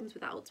 here were the problems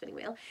with that old spinning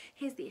wheel,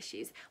 here's the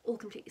issues, all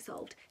completely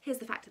solved. Here's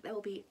the fact that there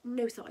will be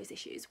no size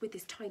issues with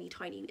this tiny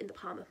in the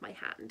palm of my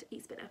hand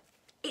e-spinner.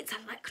 It's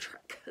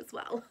electric as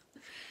well.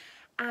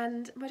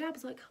 And my dad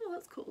was like, oh,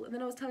 that's cool. And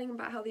then I was telling him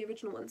about how the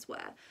original ones were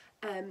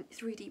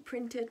 3D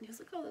printed, and he was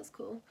like, oh, that's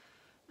cool.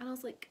 And I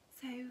was like,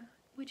 so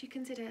would you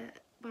consider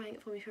buying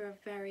it for me for a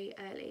very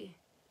early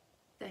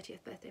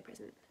 30th birthday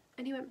present?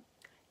 And he went,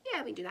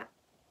 yeah, we can do that.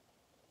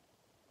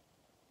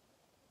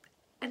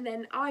 And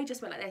then I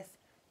just went like this.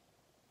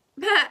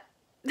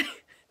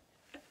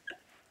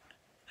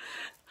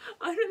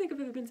 I don't think I've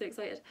ever been so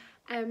excited.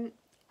 And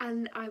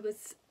I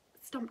was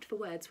stumped for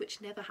words, which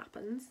never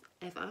happens,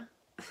 ever.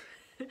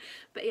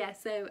 But yeah,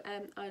 so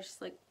I was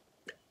just like,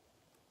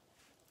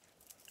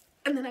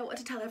 and then I wanted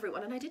to tell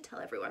everyone, and I did tell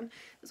everyone.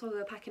 That's why we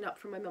were packing up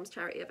from my mum's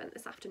charity event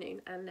this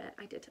afternoon, and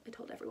I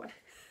told everyone.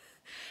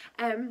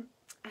 And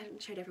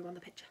showed everyone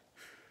the picture.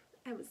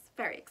 I was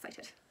very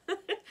excited.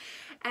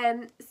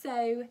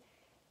 So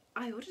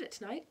I ordered it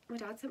tonight. My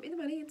dad sent me the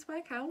money into my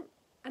account,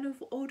 and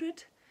I've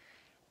ordered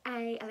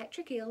a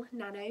electric eel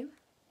nano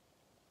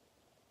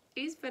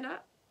e-spinner.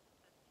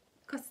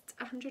 Cost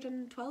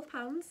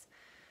 £112,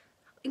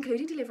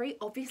 including delivery.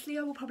 Obviously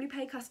I will probably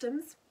pay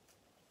customs,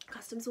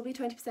 Customs will be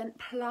 20%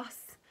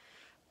 plus,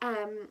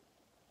 so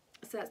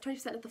that's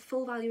 20% of the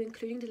full value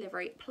including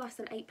delivery, plus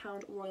an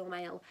 £8 Royal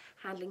Mail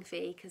handling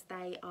fee, because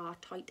they are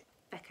tight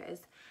feckers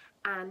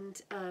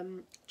and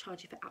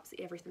charge you for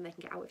absolutely everything they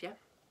can get out of you.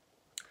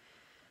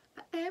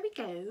 But there we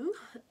go.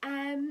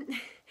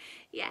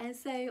 Yeah,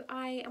 so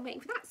I am waiting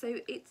for that. So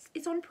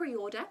it's on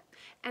pre-order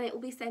and it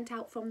will be sent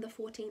out from the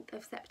 14th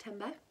of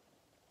September.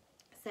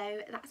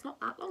 So that's not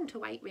that long to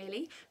wait,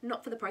 really.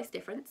 Not for the price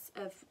difference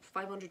of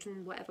 500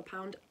 and whatever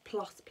pound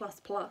plus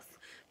for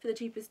the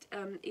cheapest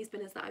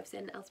e-spinners that I've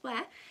seen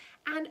elsewhere.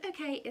 And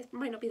okay, it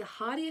might not be the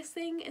hardiest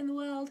thing in the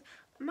world.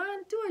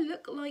 Man, do I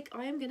look like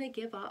I am going to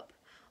give up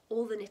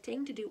all the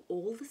knitting to do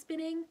all the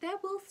spinning? There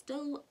will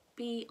still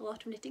be a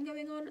lot of knitting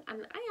going on,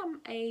 and I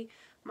am a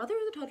mother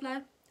of a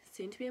toddler,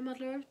 soon to be a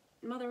mother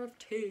of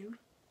two.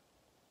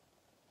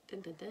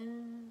 Dun, dun,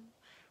 dun.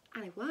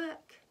 And I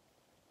work,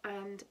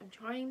 and I'm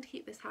trying to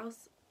keep this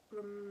house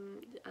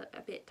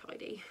a bit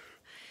tidy.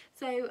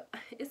 So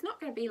it's not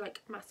going to be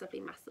like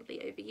massively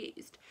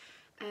overused.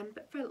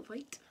 But for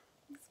light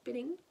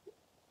spinning,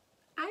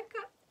 I've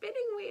got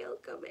spinning wheel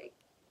coming,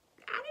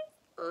 and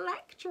it's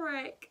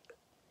electric.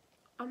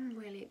 I'm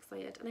really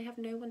excited, and I have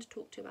no one to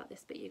talk to about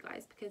this but you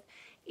guys, because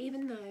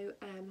even though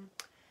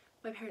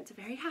my parents are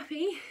very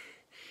happy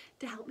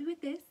to help me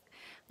with this,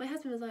 my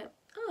husband was like,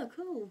 oh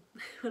cool,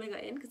 when I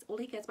got in, because all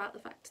he cares about the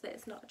fact that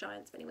it's not a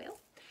giant spinning wheel.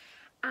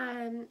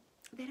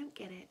 They don't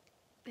get it.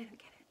 They don't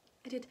get it.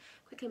 I did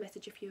quickly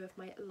message a few of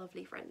my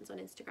lovely friends on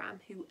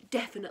Instagram who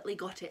definitely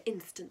got it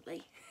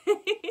instantly.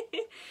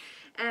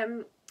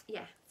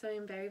 Yeah, so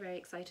I'm very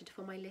excited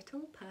for my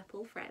little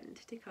purple friend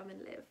to come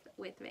and live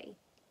with me.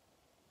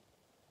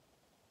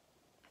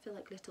 I feel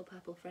like little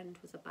purple friend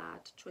was a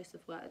bad choice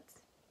of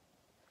words.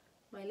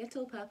 My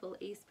little purple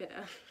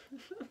e-spinner.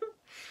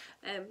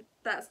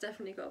 That's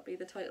definitely got to be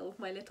the title of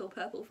my little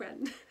purple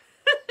friend.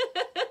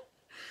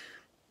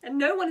 And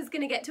no one is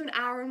going to get to an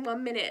hour and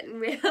 1 minute and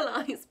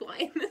realise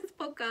why this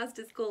podcast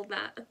is called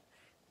that.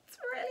 It's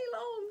really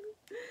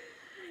long.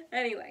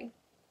 Anyway,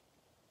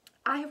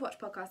 I have watched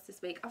podcasts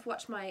this week. I've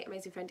watched my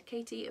amazing friend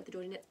Katie of the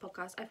Geordie Knits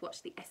podcast. I've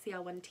watched the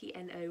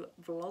SCR1TNO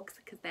vlogs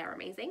because they're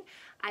amazing.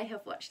 I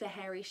have watched the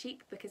Hairy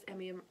Sheep because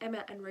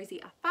Emma and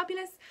Rosie are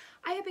fabulous.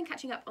 I have been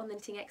catching up on the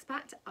Knitting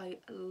Expat. I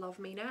love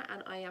Mina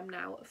and I am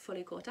now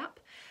fully caught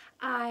up.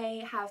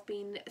 I have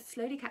been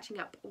slowly catching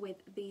up with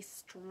the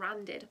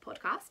Stranded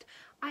podcast.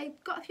 I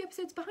got a few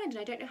episodes behind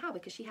and I don't know how,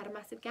 because she had a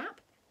massive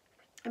gap.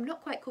 I'm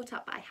not quite caught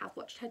up, but I have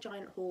watched her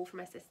giant haul from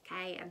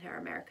SSK and her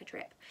America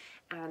trip,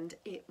 and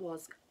it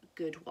was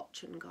good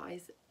watching,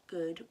 guys.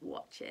 Good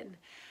watching.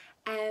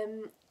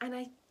 And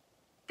I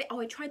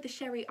tried the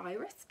Sherry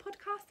Iris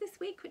podcast this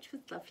week, which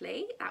was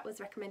lovely. That was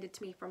recommended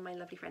to me from my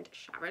lovely friend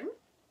Sharon.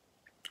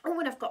 Oh,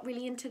 and I've got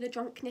really into the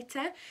Drunk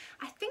Knitter.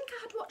 I think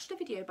I had watched a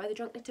video by the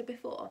Drunk Knitter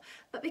before,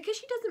 but because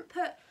she doesn't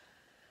put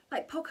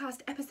like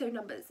podcast episode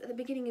numbers at the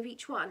beginning of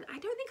each one, I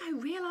don't think I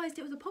realised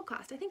it was a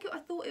podcast. I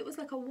thought it was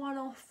like a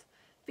one-off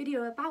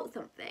video about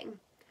something.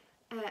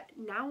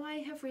 Now I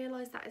have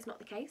realised that is not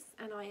the case,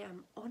 and I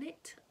am on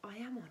it. I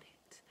am on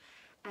it.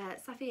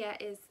 Safia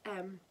is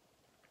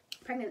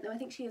pregnant, though I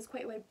think she is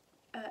quite a way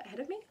ahead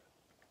of me.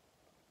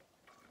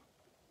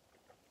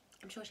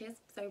 I'm sure she is,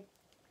 so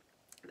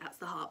that's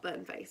the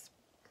heartburn face.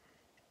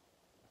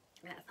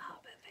 That's the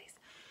heartburn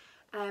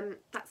face.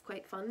 That's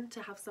quite fun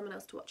to have someone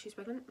else to watch who's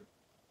pregnant.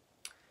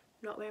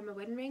 Not wearing my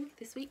wedding ring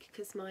this week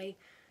because my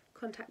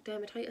contact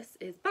dermatitis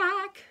is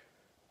back.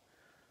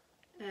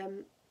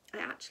 I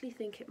actually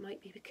think it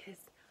might be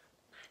because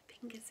my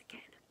fingers are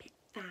getting a bit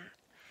fat,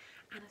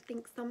 and I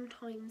think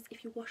sometimes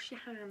if you wash your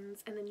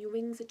hands and then your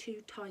rings are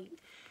too tight,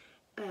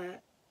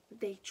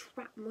 they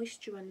trap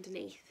moisture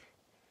underneath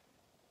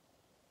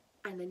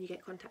and then you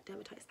get contact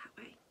dermatitis that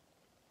way.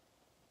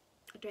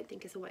 I don't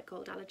think it's a white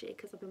gold allergy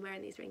because I've been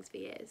wearing these rings for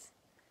years.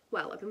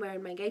 Well, I've been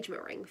wearing my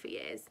engagement ring for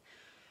years,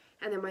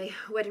 and then my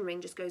wedding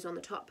ring just goes on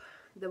the top.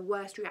 The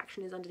worst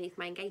reaction is underneath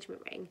my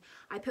engagement ring.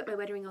 I put my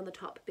wedding ring on the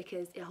top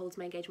because it holds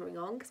my engagement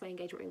ring on, because my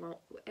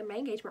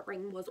engagement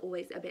ring was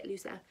always a bit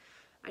looser.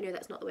 I know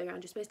that's not the way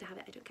around you're supposed to have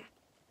it. I don't care.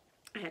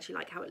 I actually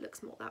like how it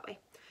looks more that way.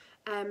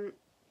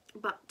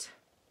 But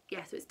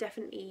yeah, so it's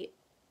definitely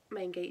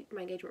my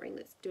engagement ring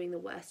that's doing the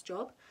worst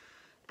job.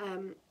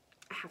 I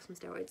have some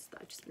steroids that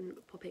I've just been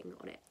popping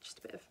on it, just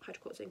a bit of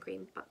hydrocortisone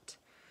cream, but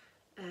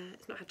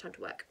it's not had time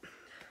to work.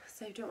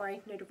 So don't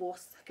worry, no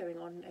divorce going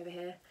on over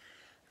here.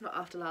 Not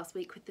after last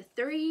week with the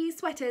 3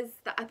 sweaters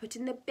that I put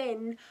in the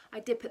bin. I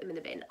did put them in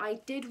the bin.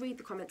 I did read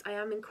the comments. I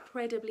am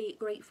incredibly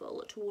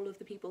grateful to all of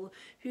the people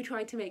who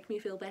tried to make me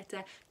feel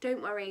better.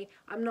 Don't worry,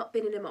 I'm not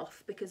binning him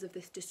off because of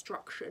this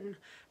destruction.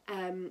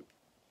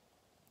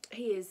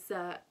 He is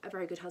a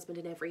very good husband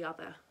in every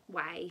other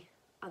way,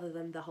 other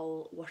than the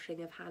whole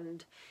washing of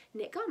hand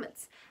knit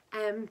garments.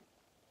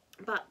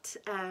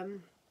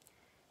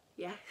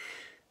 Yeah.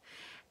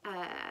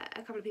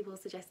 a couple of people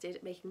suggested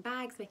making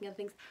bags, making other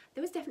things.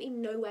 There was definitely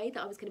no way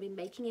that I was going to be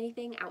making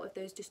anything out of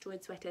those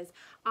destroyed sweaters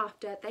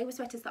after they were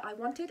sweaters that I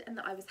wanted and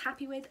that I was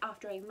happy with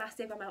after a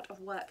massive amount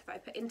of work that I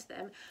put into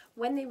them.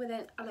 When they were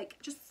then, like,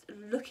 just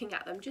looking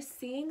at them, just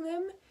seeing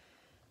them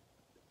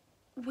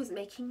was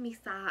making me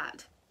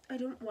sad. I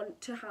don't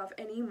want to have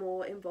any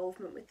more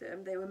involvement with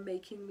them. They were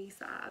making me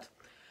sad.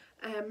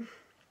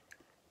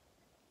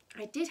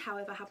 I did,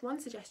 however, have one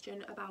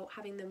suggestion about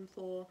having them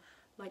for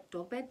like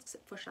dog beds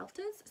for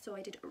shelters, so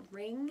I did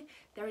ring.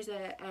 There is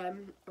a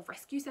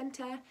rescue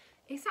centre.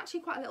 It's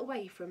actually quite a little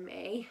way from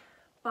me,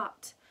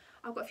 but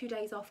I've got a few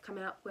days off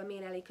coming up where me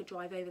and Ellie could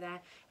drive over there,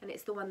 and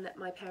it's the one that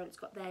my parents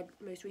got their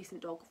most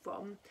recent dog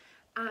from.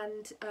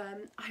 And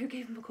I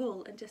gave them a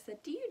call and just said,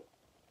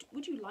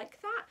 would you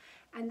like that?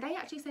 And they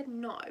actually said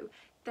no.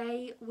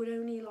 They would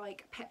only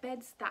like pet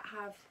beds that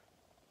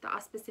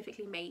are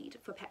specifically made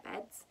for pet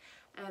beds.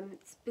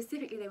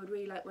 Specifically, they would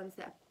really like ones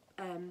that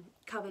are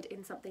covered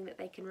in something that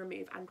they can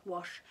remove and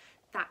wash,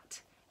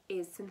 that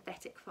is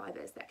synthetic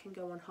fibres that can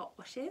go on hot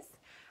washes.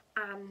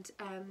 And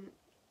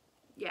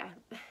yeah,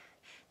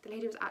 the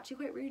lady was actually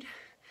quite rude.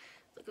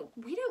 Like,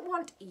 we don't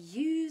want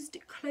used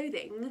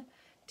clothing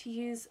to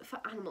use for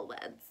animal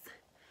beds.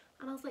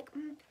 And I was like,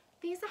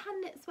 these are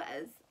hand knit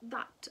sweaters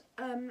that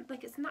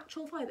like, it's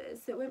natural fibres,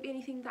 so it won't be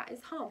anything that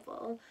is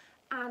harmful,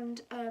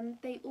 and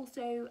they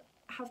also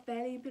have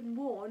barely been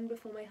worn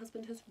before my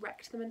husband has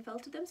wrecked them and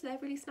felted them, so they're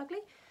really snuggly.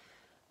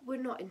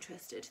 We're not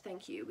interested,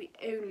 thank you. We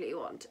only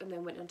want, and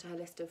then went onto her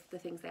list of the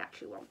things they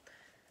actually want.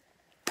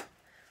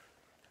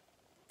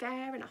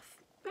 Fair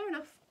enough, fair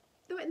enough.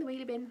 Throw it in the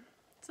wheelie bin.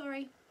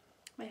 Sorry,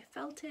 my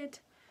felted,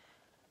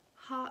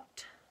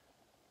 heart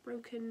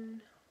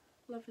broken,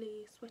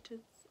 lovely sweaters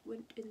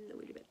went in the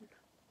wheelie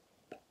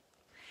bin.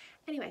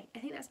 Anyway, I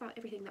think that's about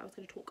everything that I was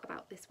going to talk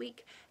about this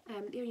week.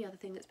 The only other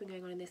thing that's been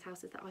going on in this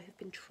house is that I have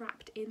been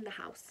trapped in the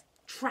house.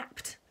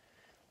 Trapped!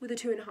 With a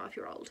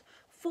 2.5-year-old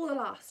for the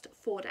last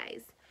 4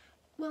 days.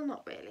 Well,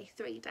 not really,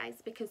 3 days,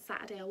 because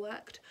Saturday I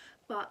worked,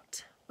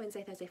 but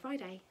Wednesday, Thursday,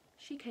 Friday,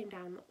 she came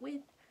down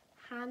with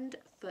hand,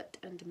 foot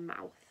and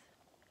mouth.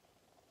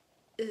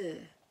 Ugh.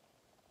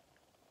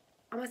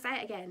 I'm going to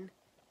say it again.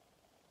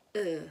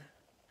 Ugh.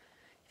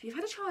 If you've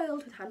had a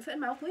child with hand, foot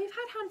and mouth, or you've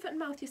had hand, foot and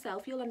mouth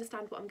yourself, you'll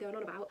understand what I'm going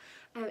on about.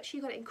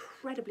 She got it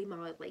incredibly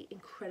mildly.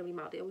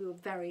 We were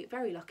very,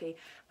 very lucky,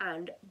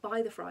 and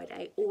by the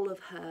Friday all of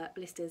her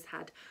blisters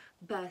had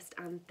burst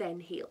and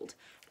then healed.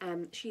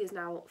 She is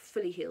now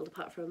fully healed,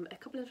 apart from a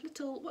couple of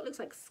little, what looks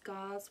like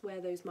scars where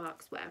those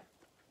marks were.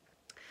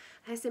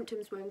 Her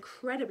symptoms were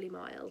incredibly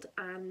mild,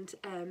 and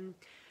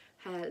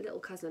her little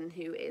cousin,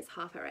 who is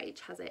half her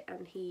age, has it,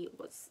 and he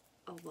was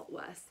a lot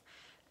worse.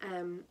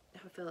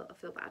 I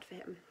feel bad for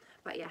him,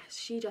 but yeah,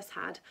 she just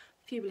had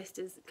a few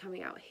blisters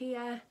coming out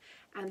here,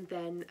 and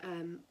then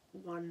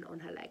one on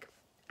her leg,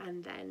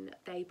 and then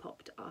they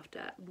popped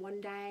after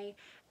 1 day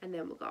and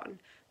then were gone,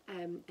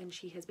 and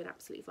she has been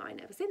absolutely fine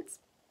ever since.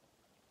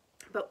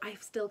 But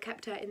I've still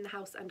kept her in the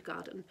house and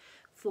garden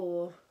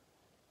for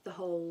the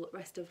whole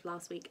rest of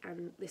last week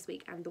and this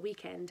week and the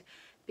weekend,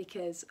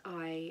 because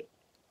I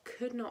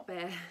could not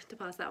bear to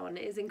pass that on.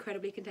 It is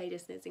incredibly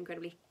contagious and it's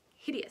incredibly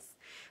hideous,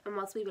 and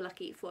whilst we were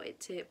lucky for it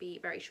to be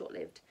very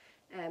short-lived,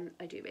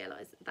 I do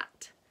realise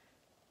that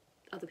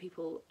other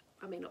people,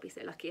 I may not be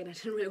so lucky, and I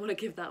didn't really want to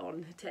give that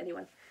on to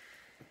anyone.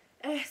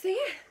 So yeah,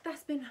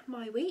 that's been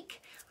my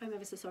week. I'm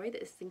ever so sorry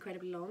that this is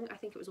incredibly long. I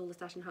think it was all the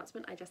stash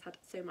enhancement. I just had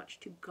so much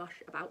to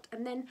gush about,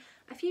 and then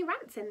a few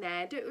rants in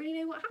there. Don't really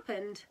know what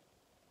happened.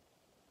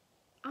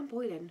 I'm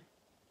boiling.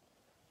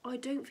 I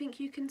don't think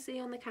you can see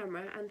on the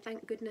camera, and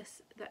thank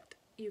goodness that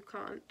you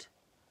can't.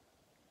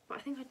 But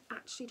I think I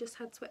actually just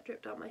had sweat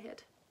drip down my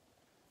head.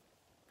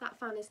 That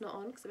fan is not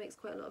on because it makes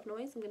quite a lot of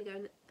noise. I'm going to go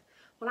and,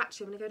 well,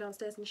 actually I'm going to go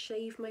downstairs and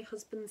shave my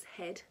husband's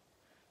head,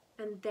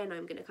 and then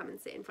I'm going to come and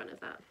sit in front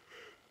of that.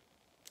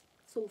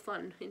 It's all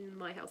fun in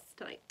my house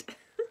tonight.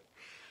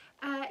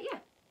 Yeah,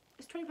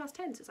 it's 10:20,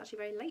 so it's actually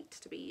very late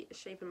to be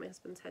shaving my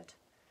husband's head.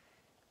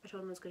 I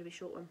told him it was going to be a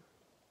short one.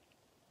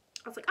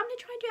 I was like, I'm going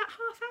to try and do that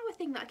half-hour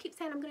thing that I keep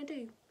saying I'm going to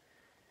do.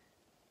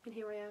 And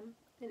here I am,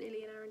 in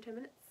nearly an hour and 10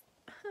 minutes.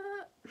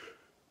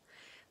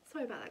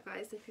 Sorry about that,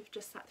 guys, if you've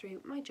just sat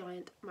through my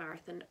giant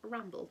marathon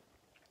ramble.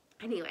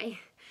 Anyway,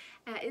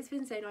 it's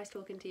been so nice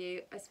talking to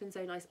you. It's been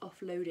so nice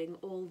offloading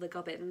all the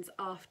gubbins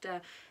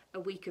after a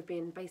week of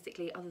being,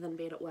 basically, other than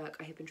being at work,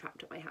 I have been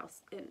trapped at my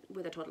house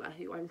with a toddler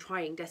who I'm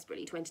trying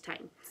desperately to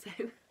entertain. So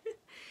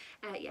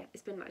yeah,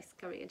 it's been nice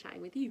coming and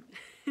chatting with you.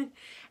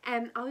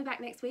 I'll be back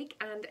next week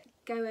and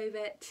go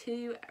over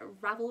to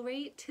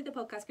Ravelry, to the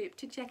podcast group,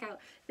 to check out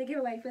the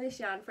giveaway for this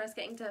yarn, for us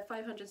getting to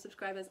 500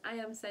 subscribers. I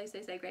am so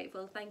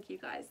grateful. Thank you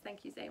guys,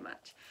 thank you so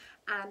much,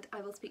 and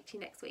I will speak to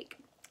you next week.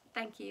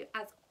 Thank you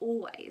as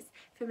always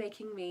for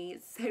making me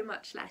so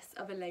much less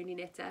of a lonely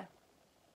knitter.